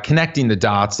was connecting the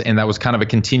dots, and that was kind of a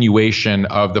continuation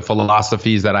of the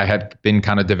philosophies that I had been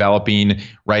kind of developing,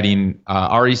 writing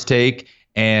Ari's Take,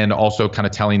 and also kind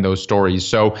of telling those stories.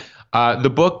 So the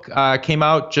book came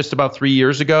out just about 3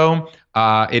 years ago.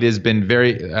 It has been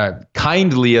very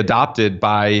kindly adopted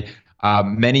by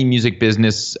many music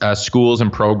business schools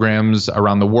and programs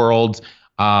around the world.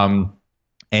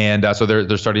 And so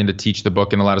they're starting to teach the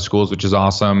book in a lot of schools, which is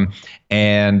awesome.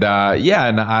 And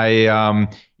and I,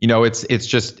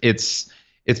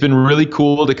 it's been really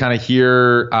cool to kind of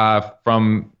hear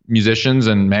from musicians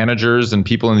and managers and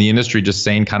people in the industry just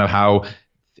saying kind of how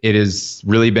it has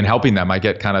really been helping them. I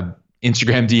get kind of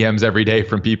Instagram DMs every day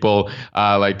from people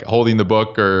like holding the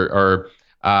book or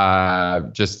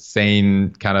just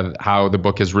saying kind of how the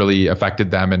book has really affected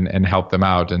them and helped them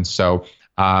out. And so,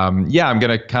 I'm going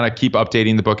to kind of keep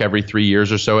updating the book every 3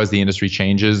 years or so as the industry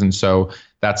changes. And so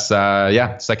that's,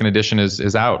 second edition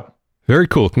is out. Very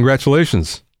cool.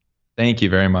 Congratulations. Thank you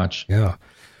very much. Yeah.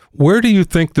 Where do you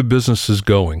think the business is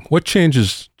going? What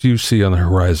changes do you see on the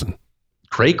horizon?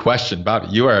 Great question, Bob.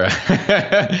 You are,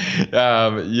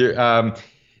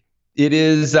 it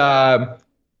is,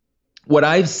 what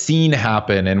I've seen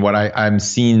happen and what I'm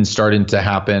seeing starting to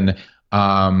happen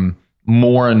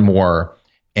more and more,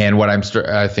 and what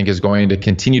I think is going to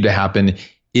continue to happen,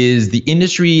 is the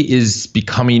industry is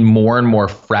becoming more and more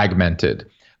fragmented.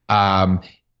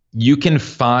 You can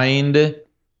find,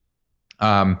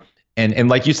 and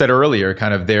like you said earlier,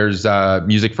 kind of there's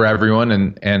music for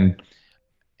everyone, and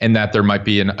and that there might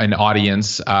be an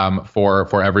audience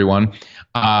for everyone,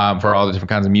 for all the different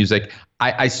kinds of music.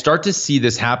 I start to see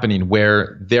this happening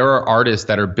where there are artists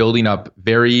that are building up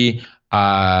that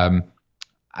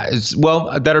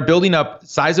are building up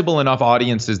sizable enough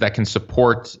audiences that can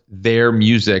support their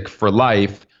music for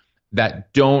life,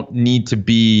 that don't need to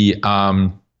be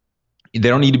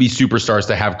superstars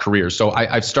to have careers. So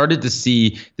I've started to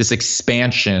see this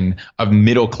expansion of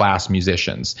middle class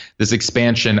musicians, this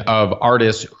expansion of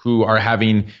artists who are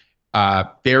having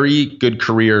very good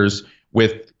careers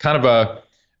with kind of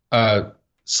a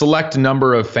select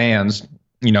number of fans.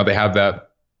 You know, they have that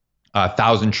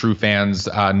 1,000 true fans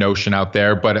notion out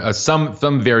there, but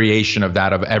some variation of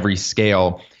that of every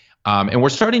scale. And we're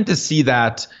starting to see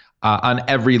that on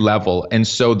every level. And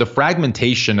so the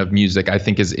fragmentation of music, I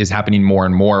think, is happening more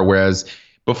and more. Whereas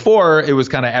before, it was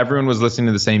kind of everyone was listening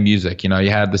to the same music. You know,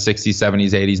 you had the 60s,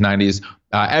 70s, 80s, 90s.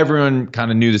 Everyone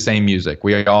kind of knew the same music.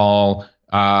 We all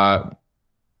knew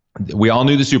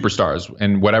the superstars,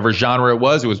 and whatever genre it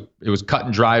was cut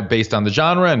and dry based on the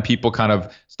genre, and people kind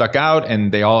of stuck out,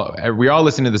 and we all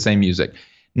listened to the same music.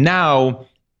 Now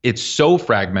it's so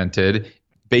fragmented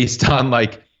based on,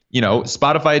 like, you know,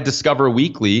 Spotify Discover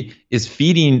Weekly is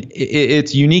feeding,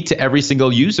 it's unique to every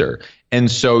single user.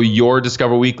 And so your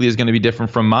Discover Weekly is going to be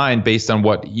different from mine based on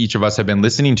what each of us have been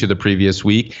listening to the previous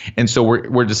week. And so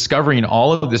we're discovering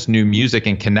all of this new music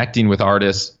and connecting with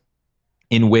artists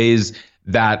in ways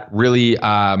that really,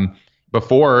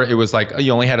 before it was like,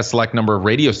 you only had a select number of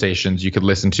radio stations you could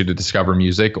listen to discover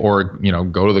music, or, you know,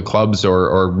 go to the clubs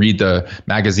or read the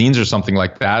magazines or something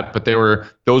like that. But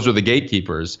those were the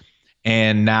gatekeepers.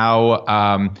 And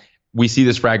now we see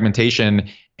this fragmentation,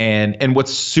 and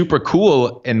what's super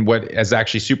cool and what is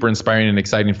actually super inspiring and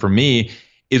exciting for me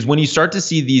is when you start to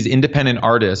see these independent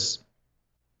artists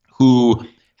who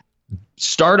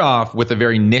start off with a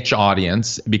very niche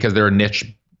audience because they're a niche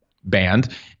band,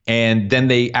 and then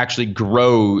they actually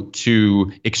grow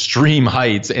to extreme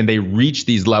heights, and they reach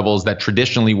these levels that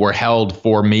traditionally were held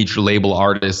for major label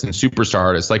artists and superstar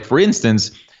artists. Like, for instance,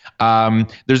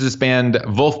 there's this band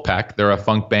Wolfpack. They're a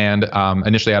funk band,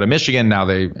 initially out of Michigan. Now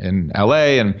they're in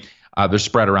LA, and they're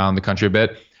spread around the country a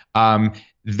bit.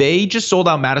 They just sold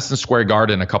out Madison Square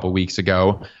Garden a couple weeks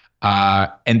ago.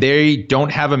 And they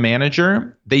don't have a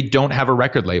manager. They don't have a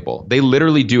record label. They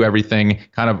literally do everything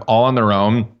kind of all on their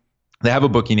own. They have a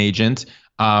booking agent,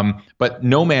 but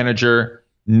no manager,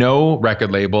 no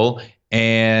record label.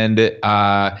 And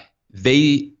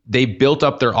they built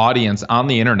up their audience on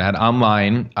the internet,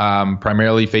 online,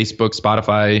 primarily Facebook,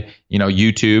 Spotify,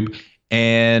 YouTube,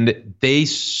 and they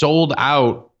sold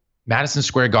out Madison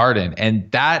Square Garden,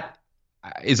 and that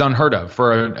is unheard of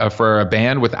for a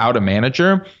band without a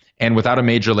manager and without a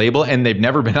major label, and they've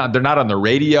never been on. They're not on the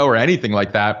radio or anything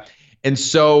like that, and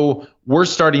so we're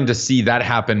starting to see that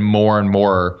happen more and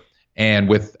more. And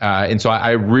so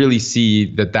I really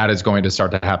see that is going to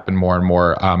start to happen more and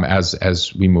more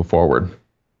as we move forward.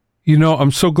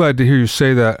 I'm so glad to hear you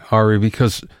say that, Ari,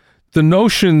 because the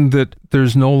notion that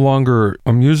there's no longer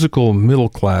a musical middle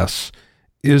class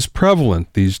is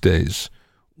prevalent these days,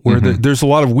 where there's a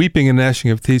lot of weeping and gnashing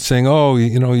of teeth saying, oh,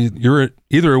 you're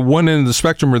either at one end of the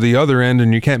spectrum or the other end,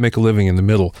 and you can't make a living in the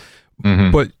middle.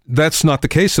 Mm-hmm. But that's not the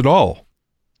case at all.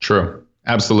 True.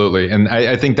 Absolutely. And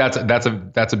I think that's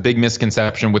a big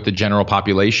misconception with the general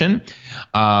population.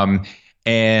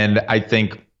 And I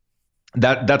think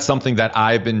that's something that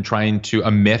I've been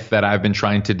a myth that I've been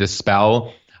trying to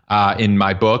dispel in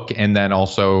my book, and then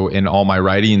also in all my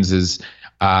writings, is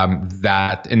and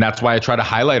that's why I try to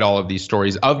highlight all of these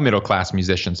stories of middle-class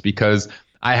musicians, because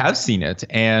I have seen it.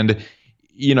 And,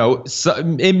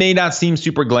 it may not seem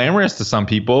super glamorous to some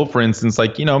people. For instance,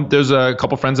 there's a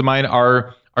couple friends of mine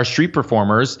are street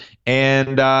performers,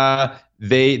 and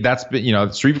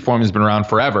street performing has been around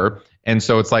forever. And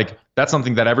so it's like, that's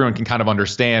something that everyone can kind of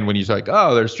understand when you're like,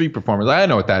 oh, they're street performers. I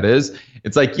know what that is.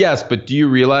 It's like, yes, but do you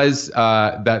realize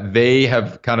that they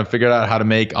have kind of figured out how to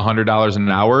make $100 an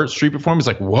hour street performers?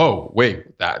 Like, whoa, wait,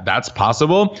 that's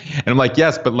possible? And I'm like,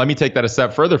 yes, but let me take that a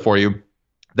step further for you.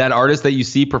 That artist that you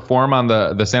see perform on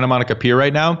the Santa Monica Pier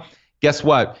right now, guess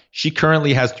what? She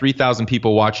currently has 3,000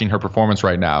 people watching her performance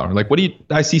right now. I'm like,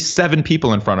 I see 7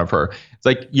 people in front of her. It's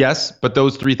like, yes, but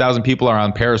those 3,000 people are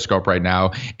on Periscope right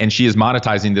now, and she is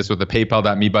monetizing this with a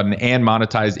PayPal.me button and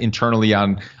monetized internally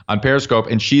on Periscope,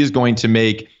 and she is going to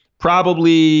make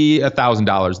probably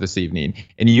 $1,000 this evening,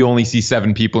 and you only see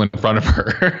 7 people in front of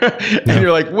her. And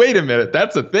you're like, wait a minute,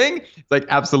 that's a thing? It's like,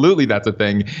 absolutely, that's a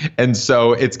thing. And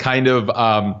so it's kind of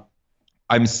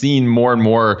I'm seeing more and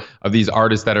more of these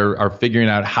artists that are figuring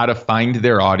out how to find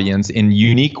their audience in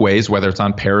unique ways, whether it's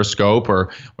on Periscope or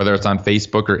whether it's on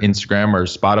Facebook or Instagram or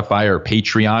Spotify or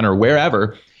Patreon or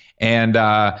wherever, and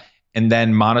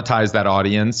then monetize that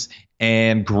audience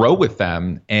and grow with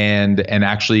them and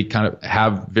actually kind of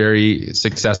have very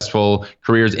successful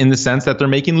careers in the sense that they're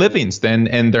making livings then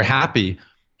and they're happy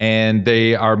and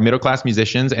they are middle-class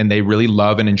musicians and they really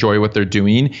love and enjoy what they're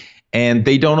doing. And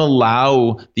they don't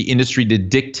allow the industry to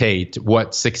dictate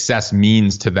what success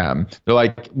means to them. They're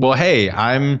like, well, hey,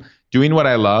 I'm doing what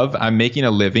I love. I'm making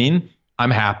a living.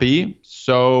 I'm happy.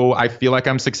 So I feel like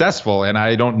I'm successful. And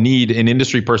I don't need an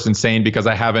industry person saying because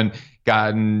I haven't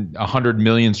gotten 100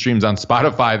 million streams on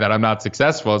Spotify that I'm not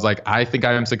successful. It's like, I think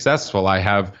I am successful. I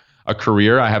have a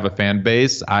career. I have a fan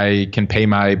base. I can pay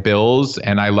my bills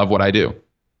and I love what I do.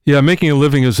 Yeah, making a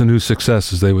living is a new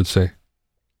success, as they would say.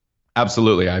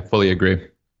 Absolutely. I fully agree.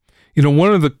 You know,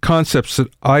 one of the concepts that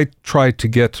I try to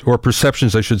get, or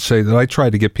perceptions I should say, that I try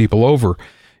to get people over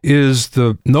is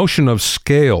the notion of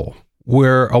scale,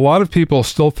 where a lot of people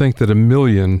still think that 1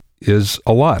 million is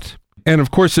a lot. And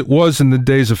of course it was in the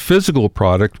days of physical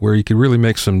product where you could really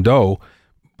make some dough,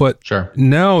 but sure.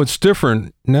 Now it's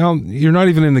different. Now you're not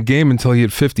even in the game until you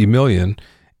hit 50 million.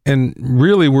 And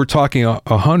really we're talking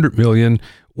 100 million,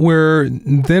 where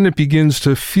then it begins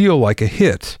to feel like a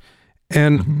hit.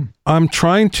 And I'm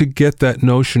trying to get that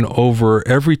notion over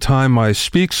every time I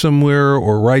speak somewhere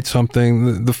or write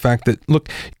something, the fact that, look,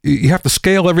 you have to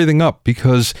scale everything up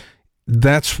because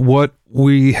that's what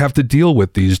we have to deal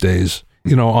with these days,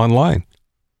 you know, online.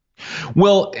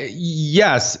 Well,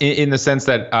 yes, in the sense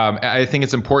that I think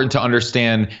it's important to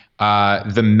understand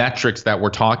the metrics that we're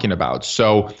talking about.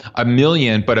 So 1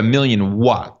 million, but 1 million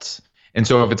what? And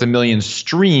so if it's 1 million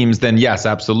streams, then yes,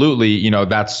 absolutely, you know,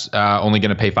 that's only going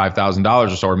to pay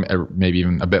 $5,000 or so, or maybe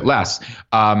even a bit less.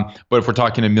 But if we're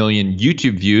talking 1 million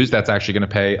YouTube views, that's actually going to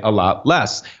pay a lot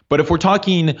less. But if we're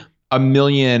talking 1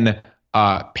 million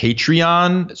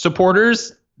Patreon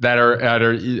supporters that are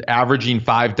averaging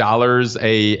 $5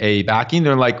 a backing,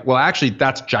 they're like, well, actually,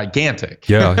 that's gigantic.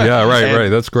 Yeah, right.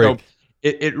 That's great. So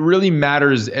it really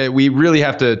matters. We really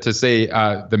have to say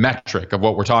the metric of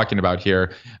what we're talking about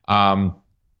here.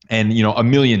 And you know, 1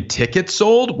 million tickets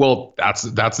sold. Well,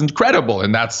 that's incredible,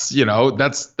 and that's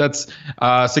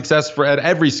success at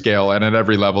every scale and at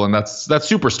every level, and that's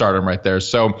superstardom right there.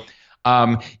 So.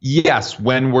 Yes,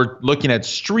 when we're looking at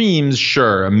streams,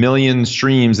 sure, 1 million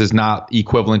streams is not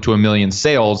equivalent to 1 million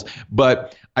sales,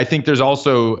 but I think there's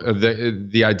also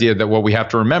the idea that what we have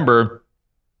to remember,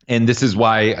 and this is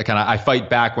why I fight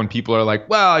back when people are like,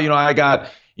 well, you know, I got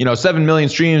 7 million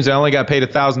streams, I only got paid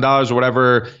 $1,000 or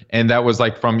whatever, and that was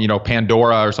like from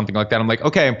Pandora or something like that. I'm like,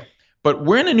 okay, but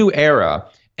we're in a new era.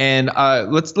 And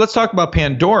let's talk about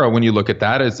Pandora. When you look at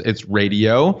that, it's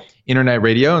radio, internet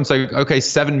radio. And it's like, okay,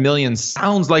 7 million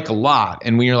sounds like a lot.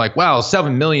 And when you're like, wow,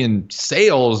 7 million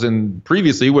sales and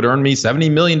previously would earn me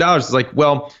 $70 million. It's like,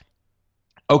 well,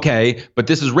 okay, but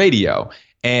this is radio.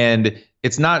 And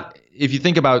it's not, if you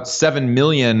think about 7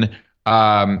 million,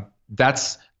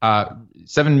 that's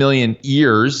 7 million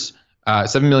ears,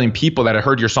 7 million people that have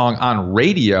heard your song on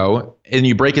radio, and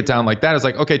you break it down like that. It's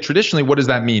like, okay, traditionally, what does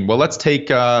that mean? Well, let's take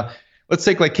like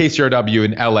KCRW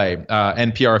in LA,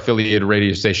 NPR affiliated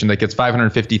radio station that gets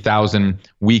 550,000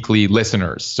 weekly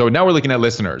listeners. So now we're looking at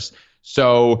listeners.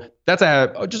 So that's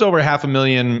just over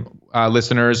 500,000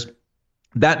 listeners.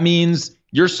 That means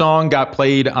your song got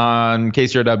played on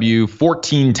KCRW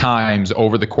 14 times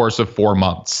over the course of 4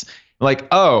 months. Like,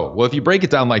 oh, well, if you break it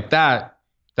down like that,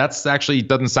 that's actually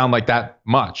doesn't sound like that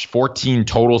much. 14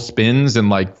 total spins in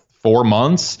like 4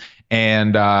 months.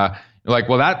 And you're like,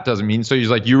 well, that doesn't mean. So he's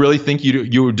like, you really think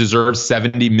you deserve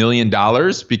 $70 million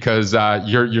because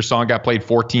your song got played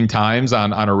 14 times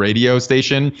on a radio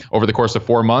station over the course of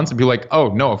 4 months? And people are like, oh,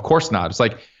 no, of course not. It's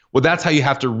like, well, that's how you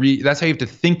have to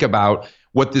think about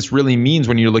what this really means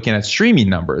when you're looking at streaming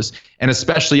numbers, and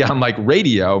especially on like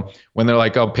radio, when they're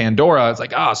like, oh, Pandora, it's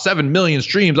like, 7 million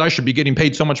streams, I should be getting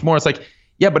paid so much more. It's like,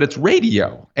 yeah, but it's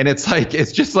radio. And it's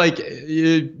just like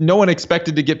no one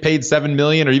expected to get paid 7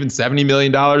 million or even $70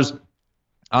 million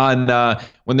on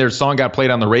when their song got played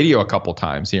on the radio a couple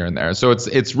times here and there. So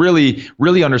it's really,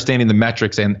 really understanding the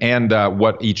metrics and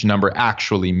what each number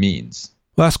actually means.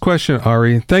 Last question,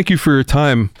 Ari. Thank you for your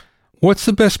time. What's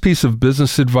the best piece of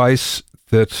business advice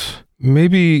that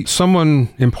maybe someone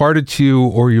imparted to you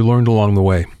or you learned along the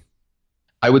way?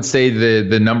 I would say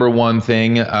the number one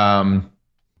thing,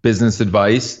 business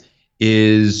advice,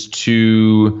 is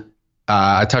to,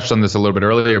 I touched on this a little bit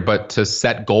earlier, but to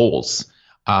set goals.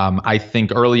 I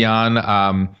think early on,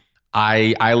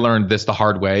 I learned this the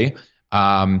hard way.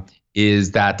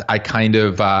 is that I kind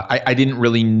of I didn't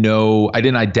really know, I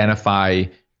didn't identify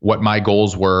what my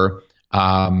goals were,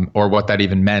 or what that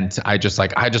even meant. I just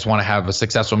want to have a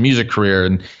successful music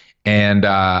career, and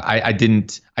I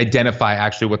didn't identify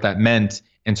actually what that meant.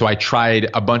 And so I tried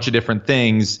a bunch of different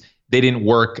things. They didn't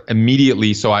work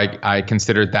immediately, so I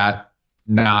considered that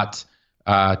not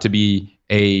to be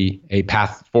a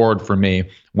path forward for me.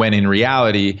 When in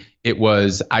reality, it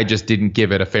was, I just didn't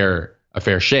give it a fair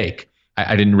shake.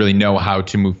 I didn't really know how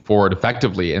to move forward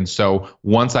effectively. And so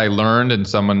once I learned, and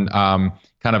someone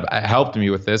kind of helped me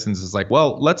with this, and it's like,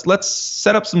 well, let's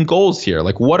set up some goals here.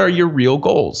 Like, what are your real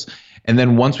goals? And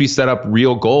then once we set up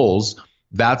real goals,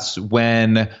 that's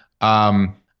when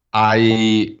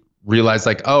I realized,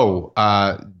 like,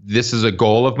 this is a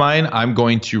goal of mine. I'm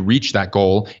going to reach that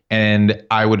goal. And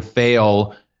I would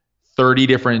fail 30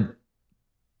 different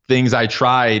things I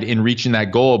tried in reaching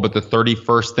that goal, but the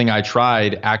 31st thing I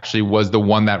tried actually was the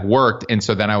one that worked. And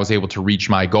so then I was able to reach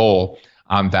my goal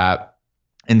on that.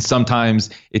 And sometimes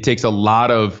it takes a lot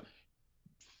of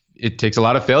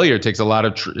failure. It takes a lot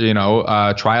of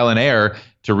trial and error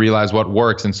to realize what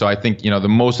works. And so I think, the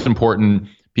most important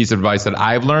piece of advice that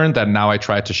I've learned, that now I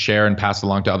try to share and pass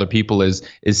along to other people, is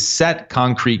set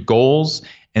concrete goals,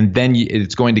 and then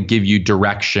it's going to give you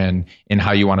direction in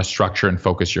how you want to structure and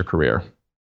focus your career.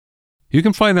 You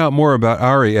can find out more about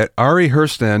Ari at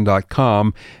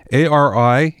ariherstand.com,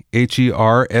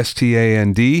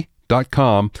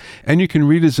 ARIHERSTAND.com, and you can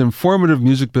read his informative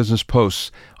music business posts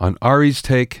on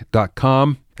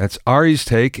aristake.com. That's Ari's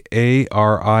Take, ARISTAKE,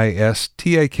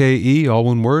 all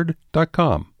one word,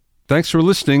 .com. Thanks for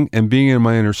listening and being in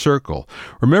my inner circle.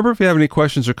 Remember, if you have any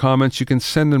questions or comments, you can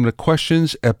send them to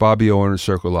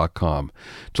questions@BobbyOInnerCircle.com.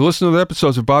 To listen to the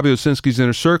episodes of Bobby Owsinski's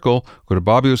Inner Circle, go to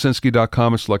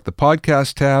BobbyOwsinski.com and select the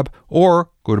podcast tab,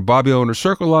 or go to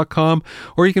BobbyOInnerCircle.com,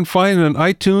 or you can find it on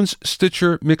iTunes,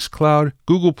 Stitcher, Mixcloud,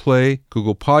 Google Play,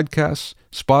 Google Podcasts,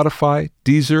 Spotify,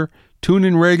 Deezer,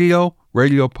 TuneIn Radio,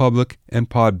 Radio Public, and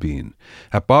Podbean.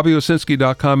 At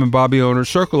BobbyOwsinski.com and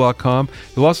BobbyOInnerCircle.com,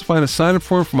 you'll also find a sign-up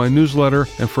form for my newsletter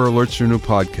and for alerts for new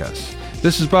podcasts.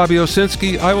 This is Bobby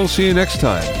Owsinski. I will see you next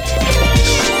time.